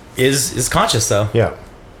that is conscious, though. Yeah,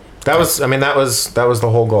 that was the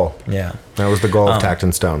whole goal. Yeah, that was the goal of Tact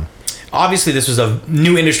and Stone. Obviously this was a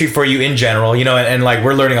new industry for you in general, and like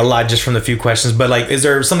we're learning a lot just from the few questions, but like, is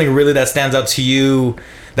there something really that stands out to you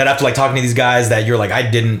that after like talking to these guys that you're like,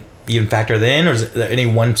 I didn't even factor that in, or is there any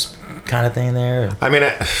one kind of thing there? I mean,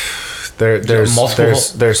 there's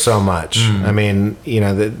so much. I mean,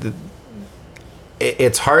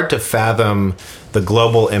 it's hard to fathom the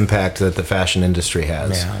global impact that the fashion industry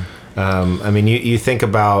has. I mean, you think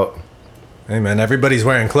about, hey man, everybody's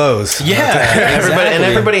wearing clothes.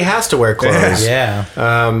 Everybody has to wear clothes. I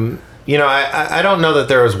don't know that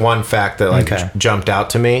there was one fact that jumped out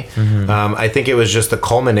to me. I think it was just the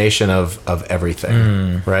culmination of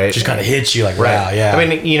everything, right? Just kind of hits you like, wow, yeah. I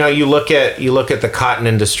mean, you look at the cotton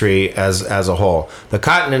industry as a whole. The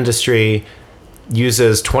cotton industry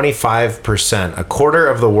uses 25%, a quarter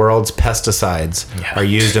of the world's pesticides are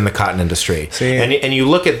used in the cotton industry. And you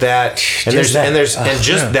look at that, and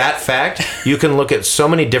that fact, you can look at so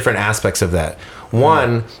many different aspects of that.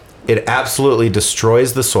 One, it absolutely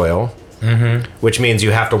destroys the soil, which means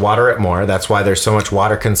you have to water it more. That's why there's so much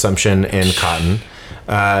water consumption in cotton.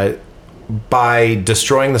 By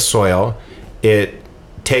destroying the soil, it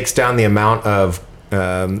takes down the amount of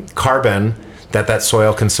carbon that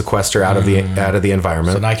soil can sequester out of the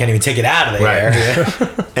environment. So now I can't even take it out of the air.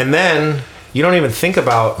 Yeah. And then you don't even think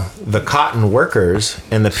about the cotton workers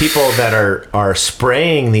and the people that are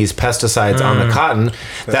spraying these pesticides on the cotton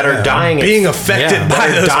that are dying, being affected by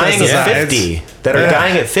those dying pesticides. at 50. That are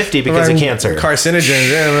dying at 50 because of cancer. Carcinogens,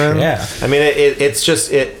 man. Yeah. I mean, it's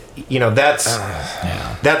just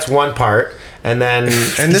that's one part. And then,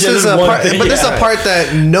 this is a part, but this is a part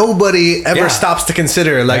that nobody ever stops to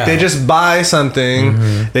consider. Like they just buy something,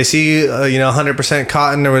 they see 100%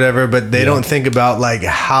 cotton or whatever, but they don't think about like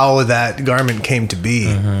how that garment came to be.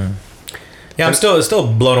 Yeah, I'm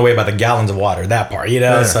still blown away by the gallons of water. That part,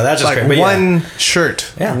 So that's just like great. One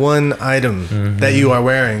shirt, one item that you are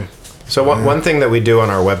wearing. So one thing that we do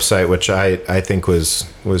on our website, which I think was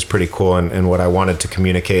pretty cool, and what I wanted to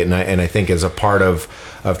communicate, and I think is a part of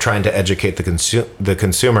trying to educate the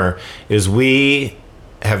consumer, is we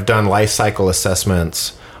have done life cycle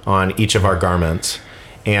assessments on each of our garments,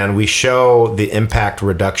 and we show the impact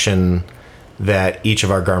reduction that each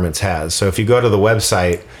of our garments has. So if you go to the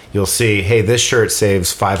website, you'll see, hey, this shirt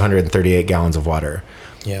saves 538 gallons of water.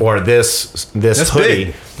 Yeah. Or this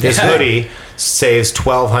hoodie, hoodie saves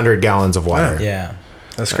 1,200 gallons of water. Yeah,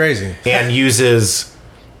 that's crazy. And uses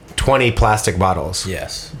 20 plastic bottles.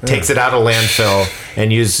 Yes. Takes it out of landfill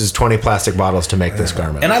and uses 20 plastic bottles to make this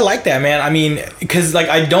garment. And I like that, man. I mean, because like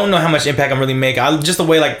I don't know how much impact I'm really making. Just the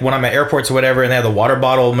way like when I'm at airports or whatever, and they have the water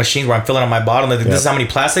bottle machines where I'm filling up my bottle, and this is how many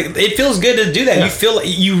plastic. It feels good to do that. Yeah.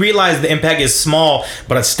 You realize the impact is small,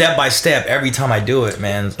 but it's step by step every time I do it,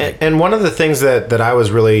 man. And one of the things that I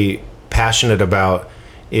was really passionate about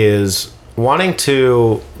is wanting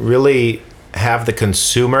to really have the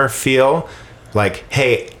consumer feel like,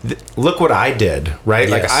 hey, look what I did, right?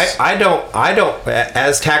 Yes. Like I don't,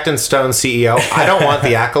 as Tact and Stone CEO, I don't want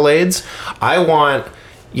the accolades. I want,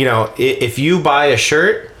 if you buy a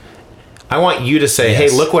shirt, I want you to say, hey,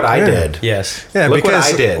 look what I did. Yes. Yeah, look because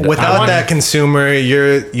what I did. Without that consumer,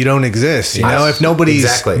 you don't exist. If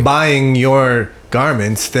nobody's buying your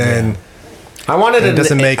garments, then I wanted it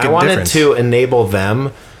doesn't make a difference. I wanted to enable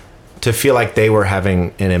them to feel like they were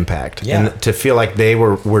having an impact and to feel like they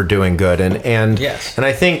were doing good. And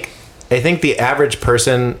I think the average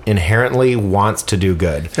person inherently wants to do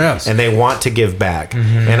good, and they want to give back.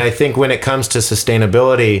 And I think when it comes to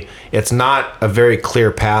sustainability, it's not a very clear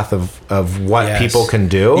path of what people can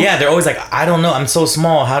do. Yeah, they're always like, I don't know, I'm so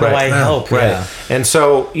small, how do I help? Right. Yeah. And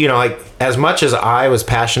so, like as much as I was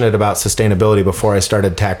passionate about sustainability before I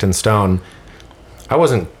started Tact and Stone, I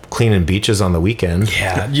wasn't cleaning beaches on the weekend.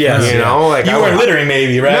 Yeah. You know, like you weren't littering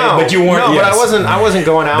maybe, right? No, but you weren't. No, but I wasn't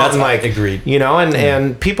going out. That's and like, agreed. You know,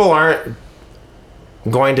 and people aren't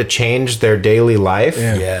going to change their daily life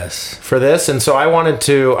Yes. for this, and so I wanted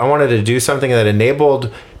to do something that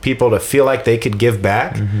enabled people to feel like they could give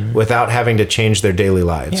back without having to change their daily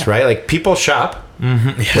lives, right? Like people shop,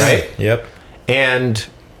 Yes. right? Yep. And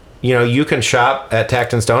you know, you can shop at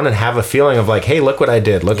Tact and Stone and have a feeling of like, hey, look what I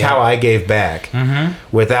did. Look how I gave back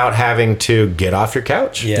without having to get off your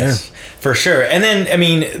couch. Yes, for sure. And then, I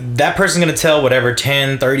mean, that person's going to tell whatever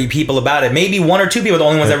 10, 30 people about it. Maybe 1 or 2 people are the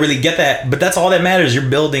only ones that really get that. But that's all that matters. You're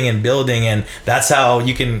building and building. And that's how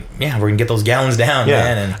you can, we're going to get those gallons down,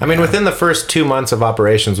 man. And, I mean, within the first 2 months of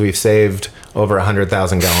operations, we've saved over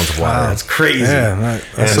 100,000 gallons of water. Wow, that's crazy. I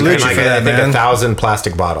salute you for that, I think man. 1,000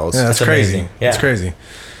 plastic bottles. Yeah, that's crazy. amazing. Yeah. That's crazy.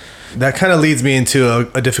 That kind of leads me into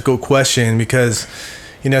a difficult question because,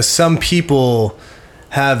 you know, some people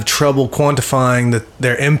have trouble quantifying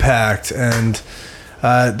their impact, and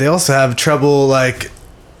they also have trouble like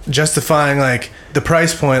justifying like the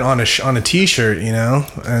price point on a t-shirt, you know.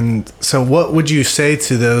 And so, what would you say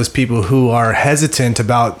to those people who are hesitant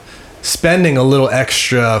about spending a little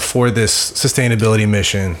extra for this sustainability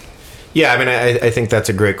mission? Yeah, I mean, I think that's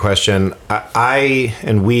a great question. I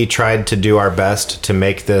and we tried to do our best to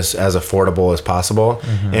make this as affordable as possible,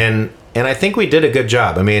 and I think we did a good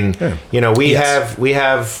job. I mean, you know, we have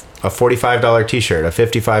a $45 T-shirt, a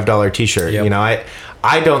 $55 T-shirt. Yep. You know,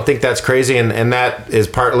 I don't think that's crazy, and that is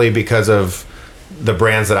partly because of the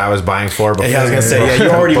brands that I was buying for before. Yeah, I was gonna say, you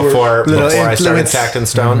already before little I started influence. Tact and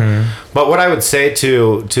Stone. But what I would say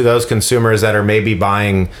to those consumers that are maybe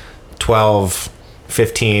buying 12,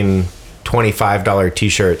 15, $25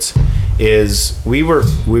 t-shirts is we were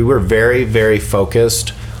very, very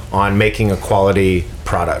focused on making a quality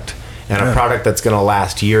product and a product that's going to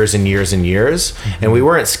last years and years and years. And we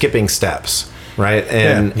weren't skipping steps, right?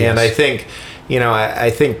 And I think, you know,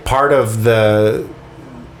 I think part of the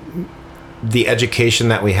education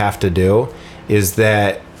that we have to do is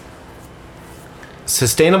that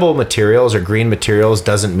sustainable materials or green materials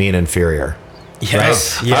doesn't mean inferior.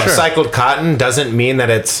 Yes. Right? Yeah. Upcycled cotton doesn't mean that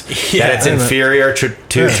it's inferior to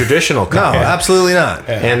traditional No, cotton. absolutely not.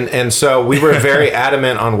 And so we were very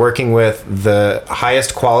adamant on working with the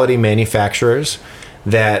highest quality manufacturers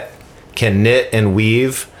that can knit and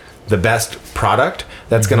weave the best product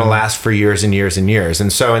that's going to last for years and years and years.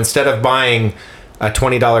 And so instead of buying a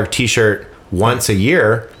 $20 t-shirt once a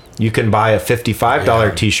year, you can buy a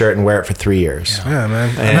 $55 t-shirt and wear it for 3 years. Yeah,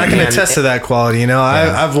 man. And I can attest to that quality. You know,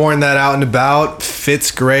 I've worn that out and about.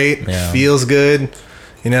 Fits great. Feels good.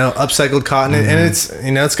 You know, upcycled cotton, and it's,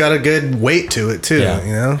 you know, it's got a good weight to it too. Yeah.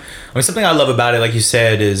 You know, I mean, something I love about it, like you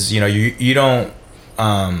said, is, you know, you don't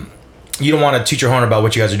want to toot your horn about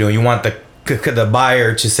what you guys are doing. You want the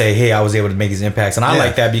buyer to say, hey, I was able to make these impacts. And I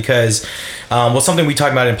like that because something we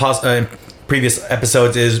talked about in previous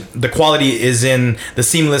episodes is the quality is in the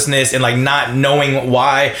seamlessness and like not knowing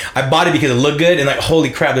why I bought it because it looked good and like, holy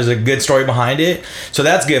crap, there's a good story behind it. So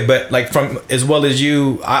that's good. But like, from as well as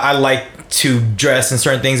you, I like to dress in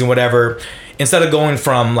certain things and whatever. Instead of going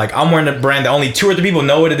from like, I'm wearing a brand that only 2 or 3 people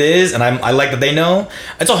know what it is, and I like that they know,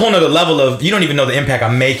 it's a whole nother level of, you don't even know the impact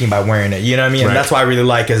I'm making by wearing it. You know what I mean? Right. And that's why I really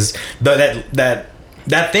like is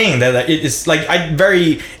that thing that it's like, I'm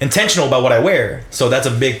very intentional about what I wear. So that's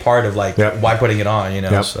a big part of like why putting it on, you know?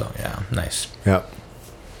 Yep. So yeah, nice. Yep.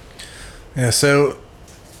 yeah. So,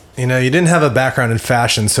 you know, you didn't have a background in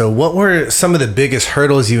fashion. So what were some of the biggest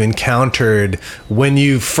hurdles you encountered when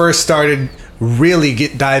you first started really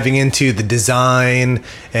diving into the design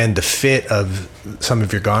and the fit of some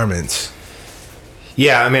of your garments?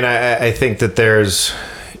 Yeah, I mean, I think that there's,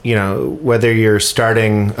 you know, whether you're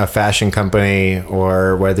starting a fashion company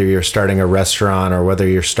or whether you're starting a restaurant or whether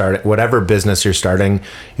you're starting whatever business you're starting,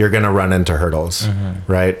 you're going to run into hurdles,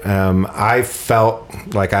 right? I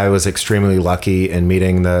felt like I was extremely lucky in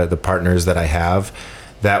meeting the partners that I have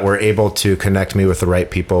that were able to connect me with the right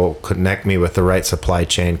people, connect me with the right supply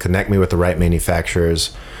chain, connect me with the right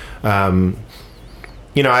manufacturers. You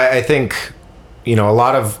know, I think, you know, a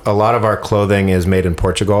lot of our clothing is made in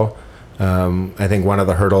Portugal. I think one of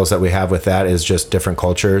the hurdles that we have with that is just different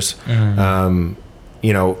cultures.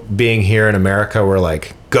 You know, being here in America, we're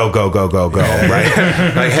like, go,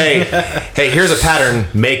 right? Like, hey, here's a pattern,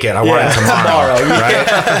 make it. I want it tomorrow,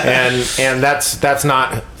 right? And that's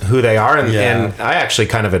not who they are, and I actually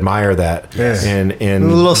kind of admire that. Yeah. In a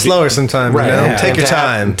little slower sometimes, right? You know? And Take your to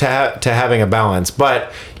time. to having a balance,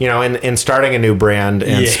 but in starting a new brand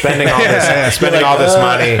and spending all this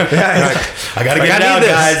money, I gotta get it out,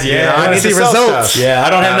 guys. Yeah, I need to see results. Yeah, I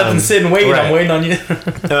don't have nothing sitting waiting. Right. I'm waiting on you.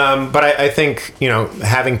 But I think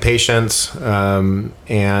having patience and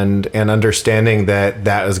understanding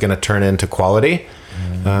that is going to turn into quality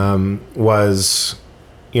was,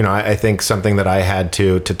 I think something that I had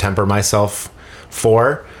to temper myself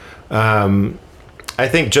for. I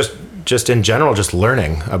think just in general, just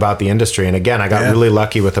learning about the industry. And again, I got really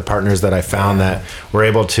lucky with the partners that I found that were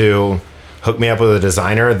able to hook me up with a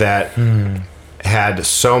designer that had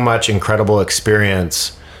so much incredible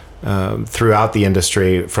experience throughout the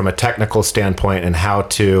industry from a technical standpoint and how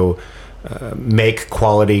to make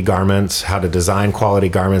quality garments, how to design quality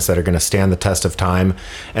garments that are going to stand the test of time,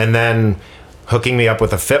 and then hooking me up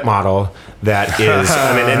with a fit model that is,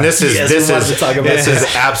 and this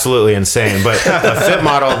is absolutely insane, but a fit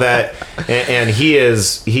model that, and he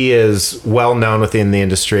is well known within the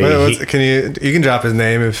industry. You can drop his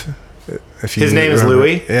name if you his name remember. is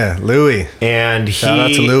Louis. Yeah, Louis. And shout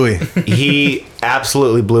out to Louis. He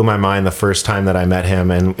absolutely blew my mind the first time that I met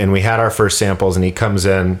him, and we had our first samples, and he comes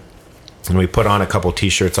in and we put on a couple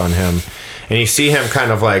t-shirts on him, and you see him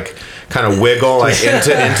kind of wiggle like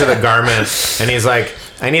into the garment, and he's like,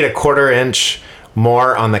 I need a 1/4 inch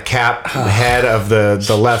more on the cap head of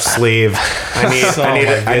the left sleeve. I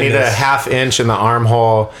need a 1/2 inch in the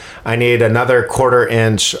armhole. I need another 1/4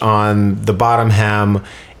 inch on the bottom hem.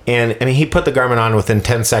 And I mean, he put the garment on within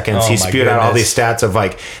 10 seconds. He spewed out all these stats of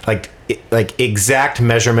like exact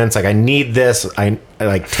measurements. Like, I need this. I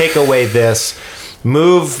like take away this.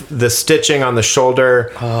 Move the stitching on the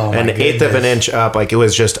shoulder an 1/8 of an inch up. Like, it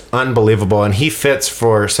was just unbelievable. And he fits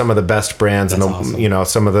for some of the best brands and awesome.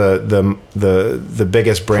 Some of the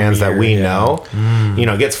biggest brands that we know.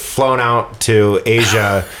 Gets flown out to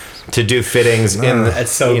Asia to do fittings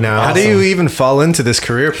that's so How awesome. do you even fall into this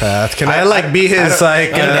career path? Can I be his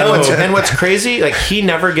and what's crazy, like, he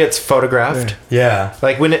never gets photographed. Yeah.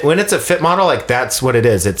 Like, when it's a fit model, like, that's what it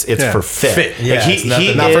is. It's for fit. Yeah,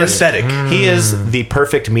 like, not for aesthetic. He is the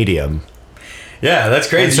perfect medium. Yeah, that's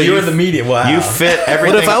great. And so you're the medium. Wow. You fit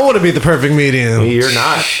everything. What if I want to be the perfect medium? You're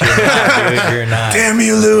not. You're not. Damn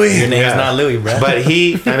you, Louis. Your name's not Louis, bro. But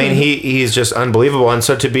he's just unbelievable. And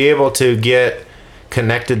so to be able to get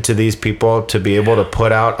connected to these people, to be able to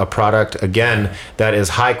put out a product again that is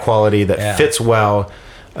high quality, that fits well,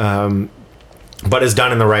 but is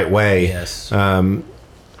done in the right way. Yes.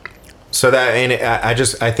 So that, and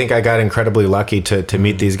I think I got incredibly lucky to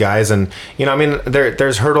meet these guys, and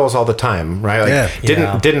there's hurdles all the time, right? Like,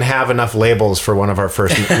 didn't have enough labels for one of our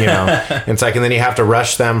first, it's like, and then you have to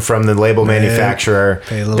rush them from the label manufacturer.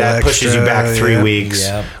 That pushes you back 3 weeks,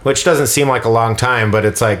 which doesn't seem like a long time, but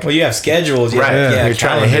it's like, well, you have schedules, right? You're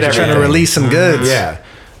trying to hit everything. Trying to release some goods,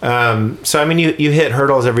 So I mean, you hit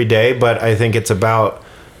hurdles every day, but I think it's about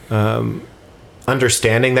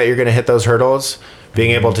understanding that you're going to hit those hurdles,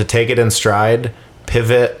 being able to take it in stride,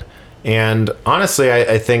 pivot, and honestly,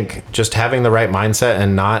 I think just having the right mindset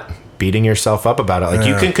and not beating yourself up about it. Like,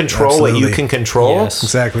 you can control what you can control. Yes.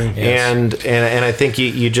 Exactly. And I think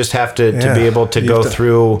you just have to be able to go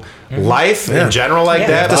through life in general like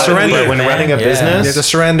that. To surrender when running a business. You have to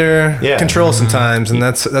surrender control sometimes, and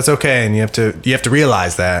that's okay. And you have to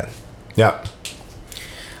realize that. Yeah.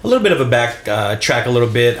 A little bit of a back track a little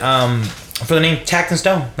bit. For the name Tact and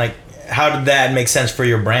Stone, like, how did that make sense for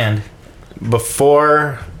your brand?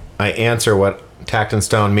 Before I answer what Tact and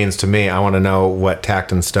Stone means to me, I want to know what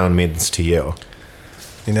Tact and Stone means to you.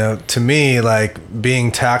 To me, like,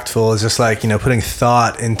 being tactful is just like, putting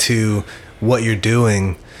thought into what you're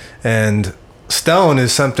doing. And stone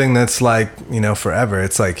is something that's like, forever.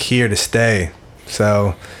 It's like here to stay.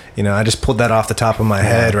 So, I just pulled that off the top of my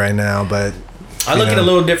head right now, but I look at it a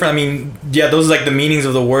little different. I mean, those are like the meanings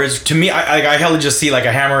of the words. To me, I hella just see like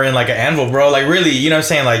a hammer and like an anvil, bro. Like, really, you know what I'm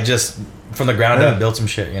saying? Like, just from the ground up, build some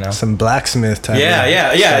shit, Some blacksmith type.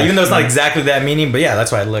 Yeah. Even though it's not exactly that meaning, but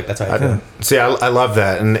that's why I look. That's why I feel. See, I love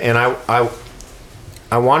that, and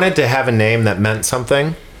I wanted to have a name that meant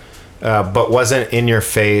something, but wasn't in your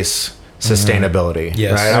face. Sustainability,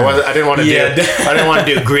 yes. Right? I didn't want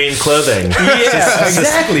to do green clothing.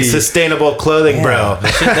 Exactly. Sustainable clothing, bro.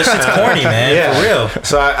 That shit's corny, man. For real.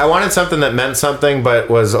 So I wanted something that meant something, but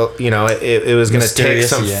was it was going to take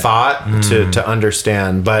some thought to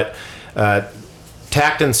understand. But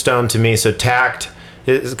Tact and Stone to me, so tact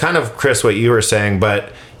is kind of, Chris, what you were saying,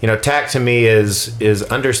 but tact to me is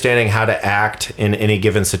understanding how to act in any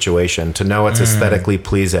given situation, to know it's aesthetically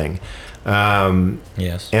pleasing.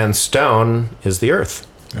 Yes. And stone is the earth.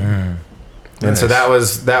 And so that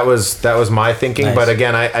was my thinking. Nice. But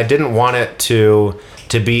again, I didn't want it to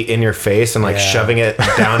be in your face and like shoving it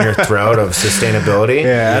down your throat of sustainability.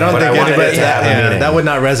 Yeah, I don't think wanted anybody it to have a meaning. that would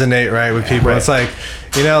not resonate right with people. Right. It's like,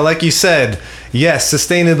 like you said, yes,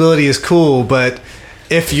 sustainability is cool, but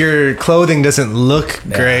if your clothing doesn't look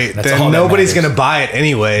great, that's all then that nobody's matters. gonna buy it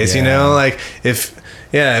anyways. Yeah. Like if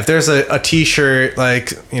there's a T-shirt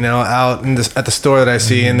out at the store that I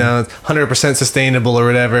see, 100% sustainable or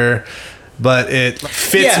whatever, but it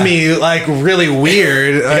fits me like really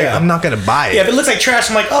weird, I'm not gonna buy it. Yeah, if it looks like trash,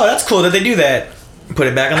 I'm like, oh, that's cool that they do that. Put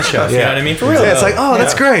it back on the shelf. You know what I mean? For real. Yeah, it's like, oh,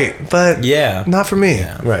 that's great, but not for me.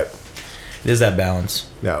 Yeah. Right. It is that balance.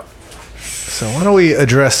 Yeah. So why don't we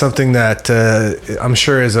address something that I'm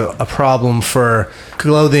sure is a problem for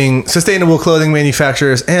sustainable clothing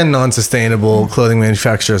manufacturers and non-sustainable clothing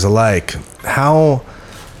manufacturers alike. How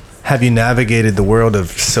have you navigated the world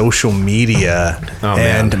of social media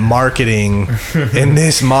and marketing in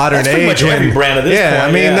this modern That's pretty age? much every brand at this point.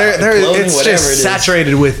 I mean, Clothing, it's whatever just it is.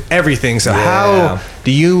 saturated with everything. So how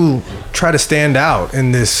do you try to stand out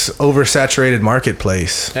in this oversaturated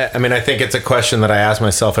marketplace? I mean, I think it's a question that I ask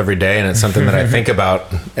myself every day, and it's something that I think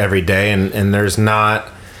about every day. And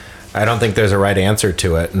I don't think there's a right answer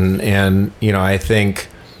to it. And I think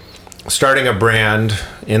starting a brand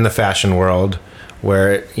in the fashion world,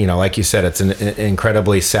 where like you said, it's an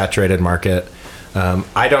incredibly saturated market.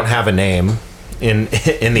 I don't have a name in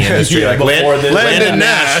the industry. Like Landon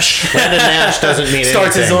Nash. Landon Nash doesn't mean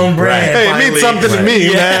Starts anything. his own brand. Hey, it means something to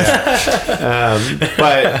me, man.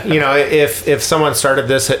 But if someone started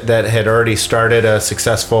this that had already started a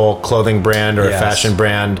successful clothing brand or a fashion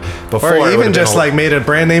brand before, or it even would've just been made a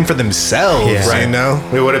brand name for themselves,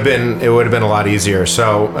 it would have been a lot easier.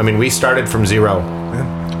 So I mean, we started from zero,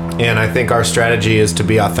 and I think our strategy is to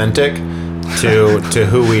be authentic to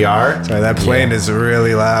who we are. Sorry, that plane is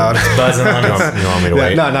really loud. Buzzing on us. You want me to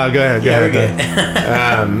wait? No, go ahead. Go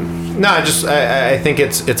ahead. No, I think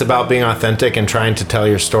it's about being authentic and trying to tell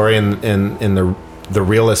your story in the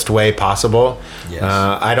realest way possible. Yes.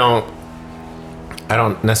 I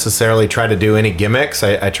don't necessarily try to do any gimmicks.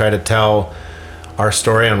 I try to tell our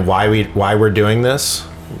story on why we're doing this,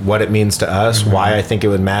 what it means to us, why I think it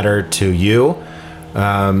would matter to you.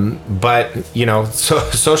 But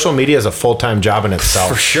social media is a full-time job in itself.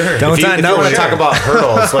 For sure. If you want to talk about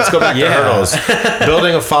hurdles, let's go back to hurdles.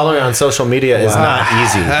 Building a following on social media is not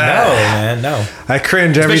easy. No, man, no. I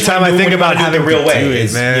cringe every time I think about having the real to way. do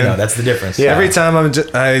it, man. That's the difference. Yeah. Every time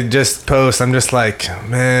I just post, I'm just like,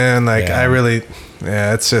 man, I really,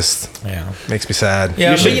 it's just makes me sad.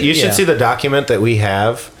 Yeah, you should see the document that we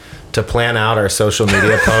have to plan out our social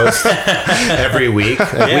media posts every week.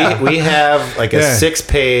 We have like a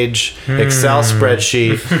 6-page Excel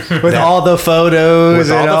spreadsheet with all the photos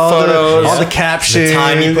with and all the captions, the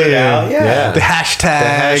time you put it out, the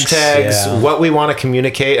hashtags, what we want to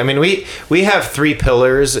communicate. I mean, we have 3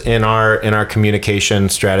 pillars in our communication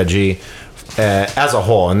strategy as a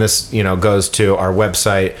whole, and this goes to our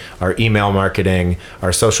website, our email marketing,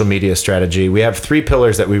 our social media strategy. We have 3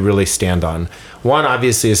 pillars that we really stand on. One,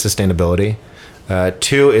 obviously, is sustainability.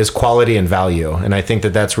 2 is quality and value, and I think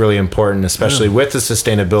that's really important, especially with the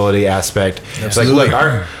sustainability aspect. It's like, look,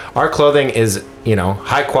 our clothing is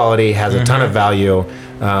high quality, has a ton of value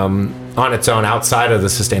on its own outside of the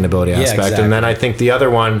sustainability aspect, exactly. and then I think the other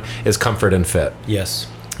one is comfort and fit. Yes.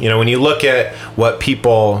 When you look at what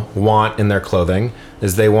people want in their clothing,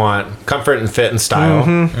 is they want comfort and fit and style,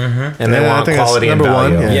 and they want quality and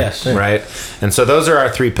value. Yes. Right? And so those are our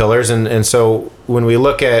 3 pillars. And so when we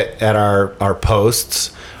look at our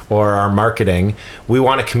posts or our marketing, we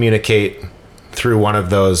want to communicate through one of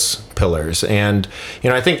those pillars. And,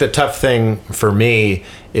 I think the tough thing for me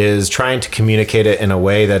is trying to communicate it in a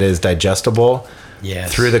way that is digestible.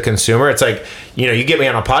 Yes. Through the consumer. It's like, you get me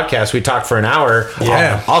on a podcast, we talk for an hour,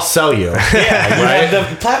 I'll sell you. Right? The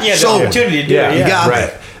opportunity to do it. You got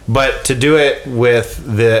it. But to do it with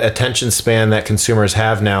the attention span that consumers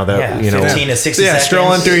have now, that 15 to 60 seconds.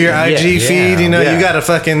 Scrolling through your IG feed, you got to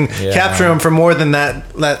fucking capture them for more than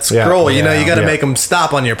that scroll. You got to make them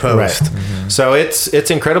stop on your post. Right. Mm-hmm. So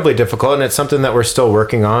it's incredibly difficult, and it's something that we're still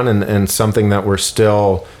working on, and something that we're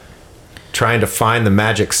still trying to find the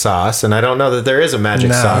magic sauce, and I don't know that there is a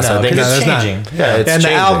magic sauce. I think it's changing. It's and changing.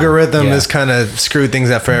 the algorithm has kind of screwed things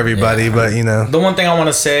up for everybody. But the one thing I want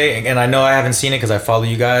to say, and I know I haven't seen it because I follow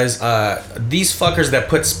you guys, these fuckers that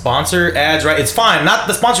put sponsor ads, right? It's fine. Not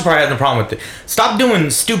the sponsor part, I have no problem with it. Stop doing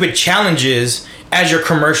stupid challenges as your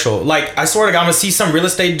commercial. Like, I swear to God, I'm gonna see some real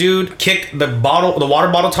estate dude kick the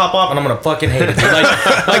water bottle top off, and I'm gonna fucking hate it. Dude.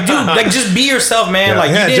 Like, dude, like, just be yourself, man. Yeah.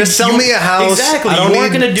 Like, Yeah, you didn't, just sell me a house. Exactly. I don't You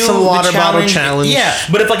weren't need gonna do some water the bottle challenge. Yeah,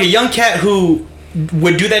 but if like a young cat who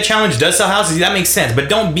would do that challenge does sell houses, that makes sense. But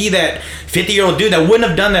don't be that 50-year-old dude that wouldn't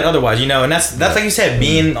have done that otherwise, you know. And that's like you said,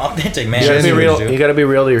 being authentic, man. You gotta be real. Dude. You gotta be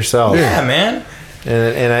real to yourself. Yeah, man.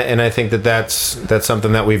 And I think that's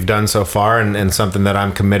something that we've done so far, and something that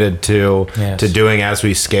I'm committed to doing as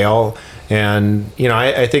we scale. And you know,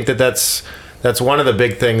 I think that's one of the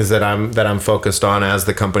big things that I'm focused on as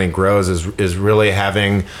the company grows is really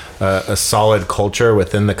having a solid culture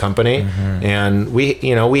within the company, and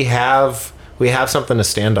we have something to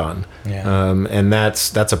stand on, and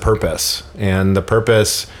that's a purpose, and the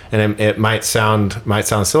purpose, and it might sound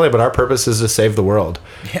silly, but our purpose is to save the world,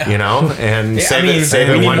 you know, and save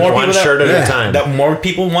it one shirt at a time. That more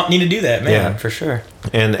people need to do that, man, for sure.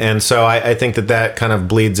 And so I think that kind of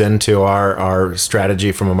bleeds into our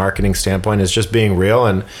strategy from a marketing standpoint, is just being real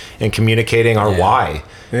and communicating our why.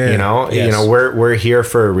 You know, we're here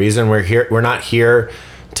for a reason. We're not here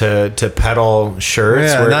to peddle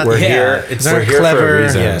shirts. We're here. We're here clever, for a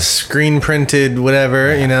reason. screen printed,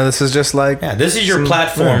 whatever. You know, this is just like this is your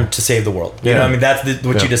platform to save the world. You know, I mean, that's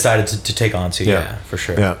what you decided to take on to. Yeah, for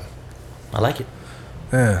sure. Yeah, I like it.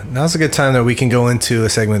 Yeah, now's a good time that we can go into a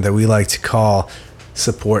segment that we like to call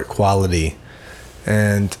Support Quality,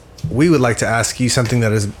 and we would like to ask you something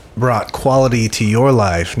that has brought quality to your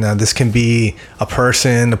life. Now, this can be a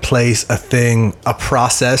person, a place, a thing, a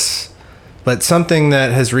process, but something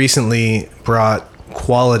that has recently brought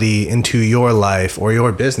quality into your life or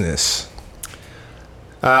your business.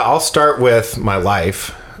 I'll start with my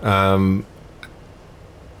life. I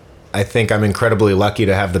think I'm incredibly lucky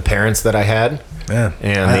to have the parents that I had. Yeah,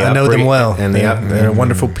 and I know them well. And they're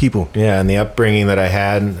wonderful people. Yeah, and the upbringing that I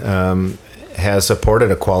had has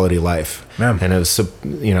supported a quality life, and has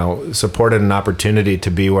supported an opportunity to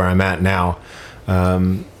be where I'm at now.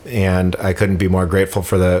 And I couldn't be more grateful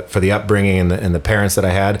for the upbringing and the parents that I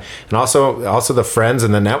had, and also the friends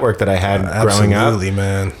and the network that I had growing up. Absolutely,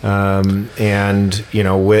 man. And you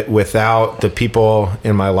know, without the people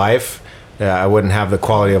in my life, I wouldn't have the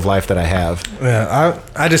quality of life that I have. Yeah,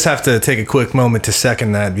 I just have to take a quick moment to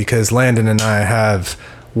second that, because Landon and I have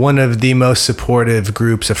one of the most supportive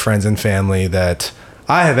groups of friends and family that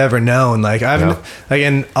I have ever known. Like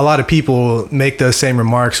and a lot of people make those same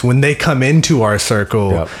remarks when they come into our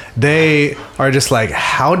circle. Yep. They are just like,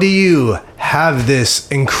 how do you have this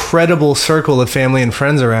incredible circle of family and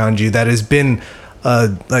friends around you that has been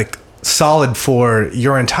like solid for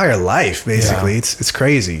your entire life, basically? It's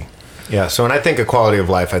crazy. Yeah. So when I think of quality of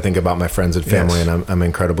life, I think about my friends and family, and I'm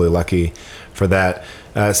incredibly lucky for that.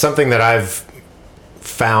 Something that I've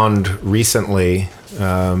found recently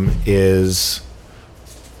is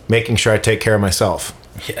making sure I take care of myself.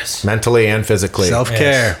 Yes. Mentally and physically. Self-care.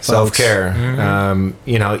 Yes. Self-care. Mm-hmm.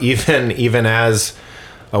 You know, even as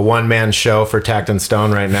a one-man show for Tact and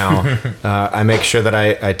Stone right now, I make sure that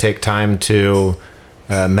I take time to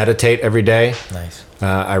meditate every day. Nice.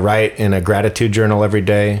 I write in a gratitude journal every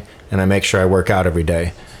day, and I make sure I work out every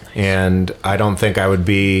day. And I don't think I would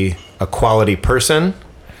be a quality person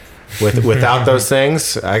without those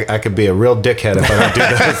things. I could be a real dickhead if I don't do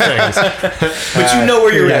those things. But you know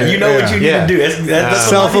where you're at. You know what you need to do. That's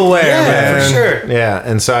self-aware, man. For sure. Yeah,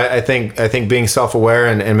 and so I think being self-aware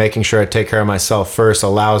and making sure I take care of myself first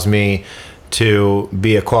allows me to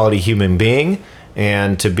be a quality human being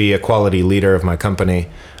and to be a quality leader of my company.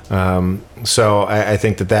 So I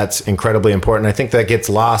think that's incredibly important. I think that gets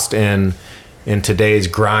lost in today's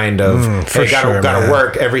grind of gotta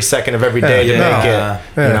work every second of every day to make it.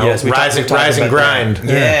 You know, rise and grind.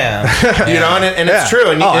 Yeah. You know, and it's true.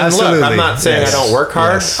 And look, I'm not saying I don't work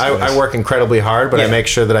hard. I work incredibly hard, but I make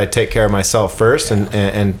sure that I take care of myself first.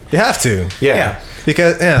 And you have to. Yeah.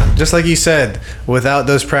 Because just like you said, without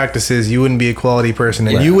those practices, you wouldn't be a quality person,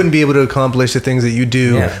 and you wouldn't be able to accomplish the things that you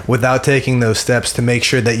do without taking those steps to make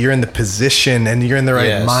sure that you're in the position and you're in the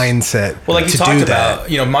right mindset. Well, like you talked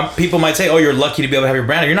about, you know, people might say, "Oh, you're lucky to be able to have your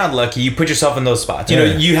brand." You're not lucky. You put yourself in those spots. You know,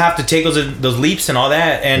 you have to take those leaps and all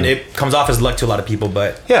that, and it comes off as luck to a lot of people.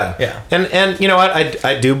 But and you know what?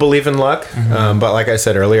 I do believe in luck, but like I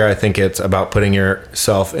said earlier, I think it's about putting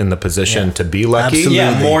yourself in the position to be lucky. Absolutely.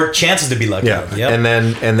 Yeah, more chances to be lucky. Yeah.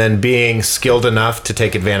 And then being skilled enough to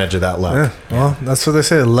take advantage of that luck. Yeah. Well, that's what they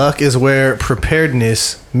say. Luck is where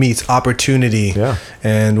preparedness meets opportunity. Yeah.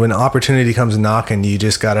 And when opportunity comes knocking, you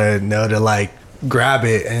just gotta know to like grab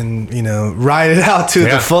it and, you know, ride it out to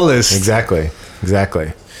the fullest. Exactly.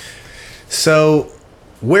 So,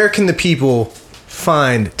 where can the people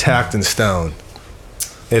find Tact and Stone?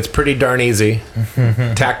 It's pretty darn easy.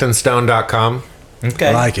 Tactandstone.com. Okay.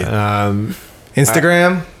 I like it.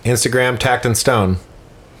 Instagram. Instagram, Tact and Stone.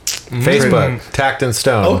 Facebook, Tact and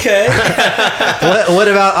Stone. Okay. What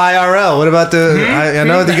about IRL? What about the? I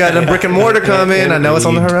know you got a brick and mortar coming. I know it's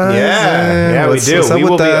on the horizon. Yeah, What's we do. up We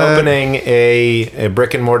with will be that? opening a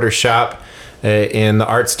brick and mortar shop in the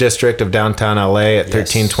Arts District of downtown LA at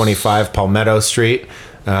 1325 Palmetto Street.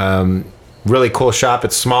 Really cool shop.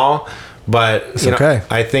 It's small, but you know, okay.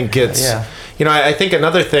 I think it's Yeah. you know, I think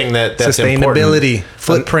another thing that's Sustainability,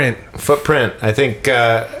 important, footprint. I think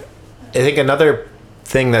another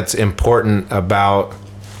thing that's important about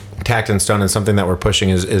Tact and Stone and something that we're pushing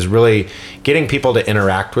is really getting people to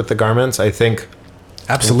interact with the garments. I think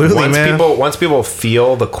Absolutely, man. once people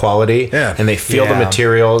feel the quality and they feel the Yeah.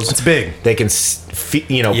 materials, It's big. They can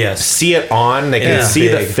Yes. see it on. They can Yeah. see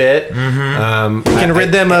the Big. fit. You can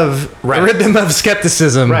rid them of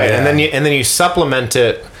skepticism. Right, Yeah. and then you supplement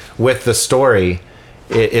it with the story.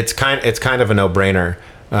 It's kind of a no-brainer.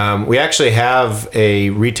 We actually have a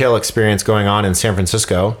retail experience going on in San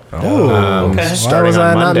Francisco. okay. Why starting was on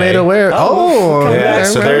I not Monday. made aware? Yeah,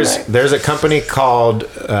 so right. there's a company called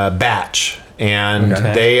Batch, and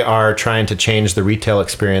they are trying to change the retail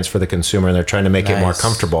experience for the consumer, and they're trying to make it more Nice.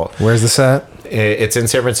 comfortable. Where's this at? It's in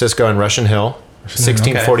San Francisco in Russian Hill,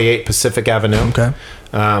 1648 Pacific Avenue. Okay.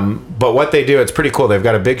 But what they do, it's pretty cool. They've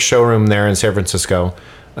got a big showroom there in San Francisco,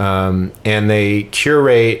 and they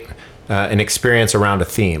curate an experience around a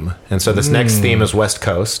theme. And so this next theme is West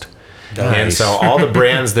Coast. And so all the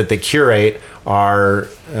brands that they curate are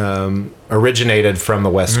originated from the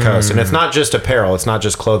West Coast. And it's not just apparel. It's not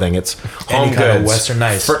just clothing. It's home Any kind of goods, Western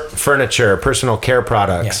nice. furniture, personal care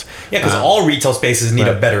products. Yeah, because all retail spaces need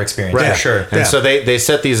a better experience, for sure. And so they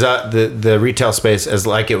set these up, the retail space, as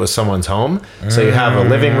like it was someone's home. So you have a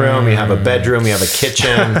living room, you have a bedroom, you have a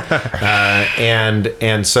kitchen,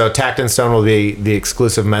 and so Tact and Stone will be the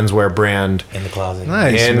exclusive menswear brand In the closet.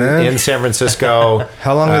 Nice, man. in San Francisco.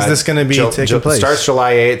 How long is this gonna be taking place? Starts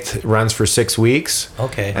July 8th, runs for 6 weeks.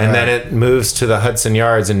 Okay. And then it moves to the Hudson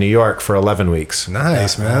Yards in New York for 11 weeks.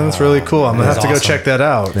 Nice, man. That's really cool. I'm gonna have to go awesome. check that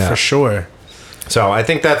out Yeah. for sure. So I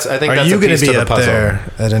think that's Are a you gonna piece to be the up puzzle. there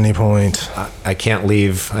at any point? I can't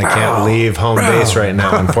leave home base right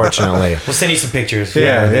now, unfortunately. We'll send you some pictures.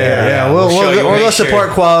 Yeah. We'll show you, make support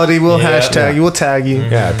sure. quality. We'll Yeah. hashtag you. We'll tag you.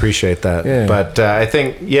 Yeah, I appreciate that. Yeah. But I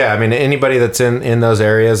think, I mean, anybody that's in those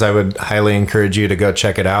areas, I would highly encourage you to go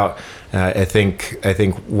check it out. I think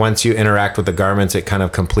once you interact with the garments, it kind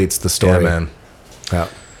of completes the Yeah, story. man. Yeah.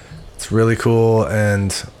 It's really cool,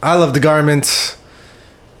 and I love the garments.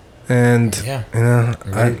 And Yeah. you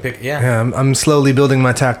know, I'm slowly building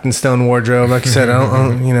my Tact and Stone wardrobe. Like you said, I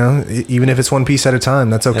don't you know, even if it's one piece at a time,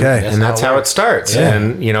 that's okay. And that's how it starts. Yeah.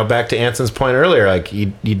 And, back to Anson's point earlier, like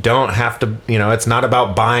you don't have to, it's not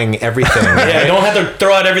about buying everything. Yeah, you don't have to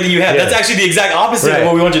throw out everything you have. Yeah. That's actually the exact opposite Right. of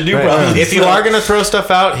what we want you to do, Right. probably. If you So- are going to throw stuff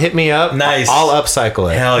out, hit me up. Nice. I'll upcycle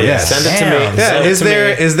it. Hell yeah. Send it to Damn. me. Yeah, Send it is to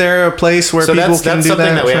there me. is there a place where So people that's can do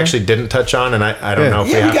something that we for- actually didn't touch on, and I don't know if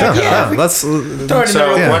we Yeah, have we to got- touch yeah, on. we- let's Throw it in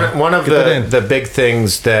So there. one of Get that in. the big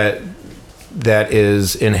things that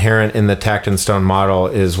is inherent in the Tact and Stone model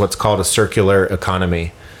is what's called a circular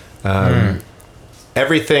economy.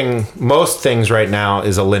 Most things right now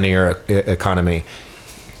is a linear economy.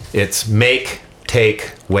 It's make,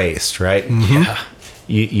 take, waste, right? Yeah.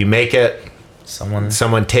 You make it,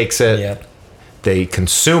 someone takes it, Yep. they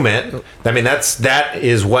consume it. I mean, that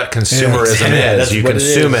is what consumerism Yeah, is. that's You what it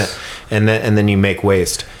consume is. it, and then you make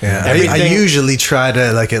waste. Yeah, I Everything- usually try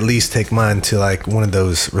to at least take mine to one of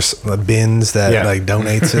those bins that Yeah.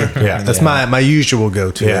 donates it. Yeah. That's Yeah. my usual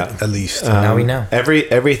go to. Yeah. At least. Now we know.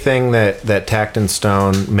 Everything that Tact and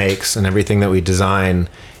Stone makes and everything that we design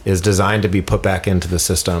is designed to be put back into the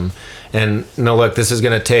system. And look, this is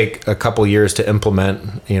going to take a couple years to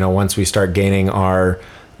implement. Once we start gaining our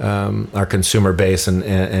consumer base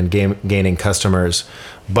and gaining customers,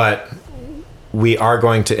 but we are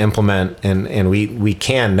going to implement and we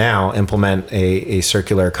can now implement a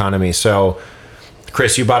circular economy. So,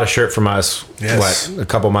 Chris, you bought a shirt from us a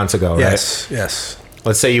couple months ago, yes. right? Yes.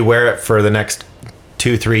 Let's say you wear it for the next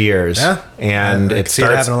 2-3 years, and I it could see it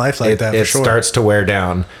starts having a life like that, for It sure. starts to wear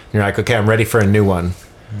down. You're like, okay, I'm ready for a new one.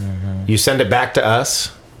 You send it back to us.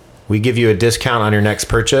 We give you a discount on your next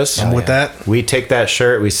purchase. And with that, We take that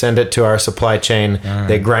shirt, we send it to our supply chain.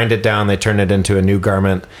 They grind it down, they turn it into a new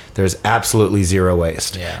garment. There's absolutely zero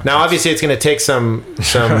waste. Yeah. Now, obviously, it's going to take some.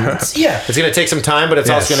 Yeah. It's going to take some time, but it's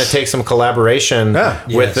also Yes. going to take some collaboration Yeah.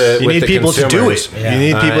 with Yes. the. you with need the people to do consumers. it. Yeah. You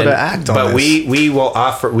need people to And- act on but this. we will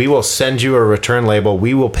offer. We will send you a return label.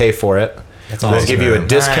 We will pay for it. That's We'll awesome, give you a man.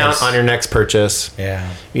 discount Nice. on your next purchase. Yeah.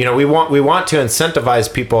 You know, we want to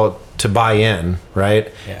incentivize people to buy in,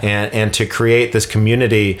 right? Yeah. And to create this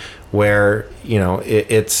community where, you know,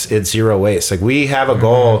 it's zero waste. Like, we have a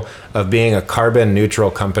goal of being a carbon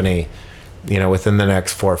neutral company, you know, within the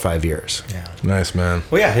next 4 or 5 years. Yeah. Nice, man.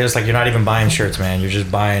 Well, yeah, it's like you're not even buying shirts, man. You're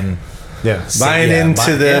just buying. Yeah. Buying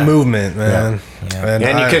into the yeah. movement, man. Yeah.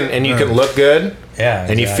 And you can look good. Yeah.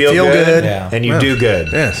 And you exactly. feel good. Yeah. And you do good.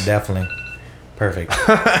 Yes. Definitely. Perfect.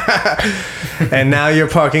 And now your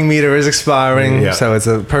parking meter is expiring, Yeah. so it's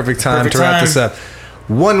a perfect time Perfect to wrap time. this up.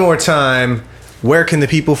 One more time, where can the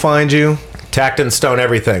people find you? Tacton Stone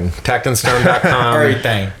everything. TactonStone.com.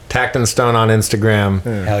 Everything. Tacton Stone on Instagram.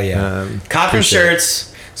 Hell yeah. Cotton appreciate shirts.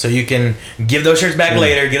 So you can give those shirts back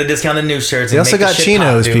later, get a discount on new shirts. They and also make the got shit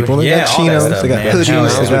chinos, pop, dude. people. They got Yeah, all that chinos, stuff, they got man. hoodies, Hell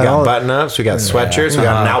they We yeah. got all got that. button-ups. We got sweatshirts. We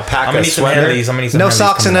got an I'm alpaca gonna need some sweater. Henleys. I'm gonna need some No Henleys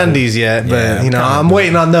socks and coming out. undies yet, but Yeah, you know, coming. I'm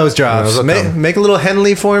waiting on those drops. those will Make, come. make a little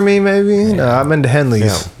Henley for me, maybe. No, I'm into Henleys.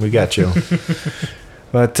 Yeah, we got you.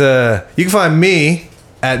 But you can find me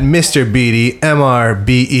at Mr. Beatty,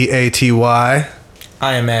 MRBEATY.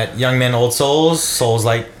 I am at Young Men Old Souls. Souls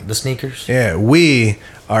like the sneakers. Yeah, we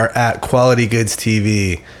are at Quality Goods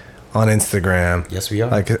TV on Instagram. Yes, we are.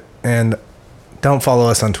 Like, and don't follow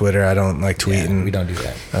us on Twitter. I don't like Yeah, tweeting. we don't do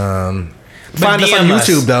that. But Find us on DM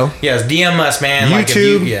YouTube though. Yes, DM us, man. Like if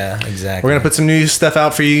you, YouTube. yeah, exactly. We're gonna put some new stuff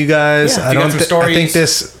out for you guys. Yeah, if I you got don't. some I stories. think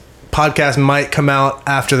this podcast might come out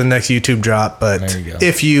after the next YouTube drop. But There you go.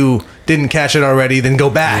 if you didn't catch it already, then go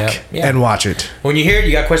back Yep. Yeah. and watch it. When you hear it,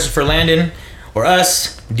 you got questions for Landon or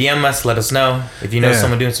us, DM us, let us know. If you know Yeah.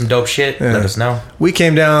 someone doing some dope shit, Yeah. let us know. We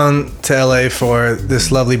came down to LA for this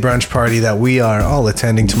lovely brunch party that we are all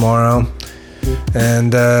attending tomorrow.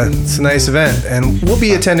 And it's a nice event, and we'll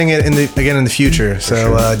be attending it again in the future.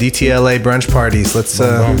 So DTLA brunch parties, let's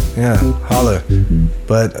holla.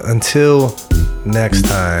 But until next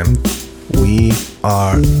time, we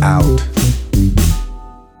are out.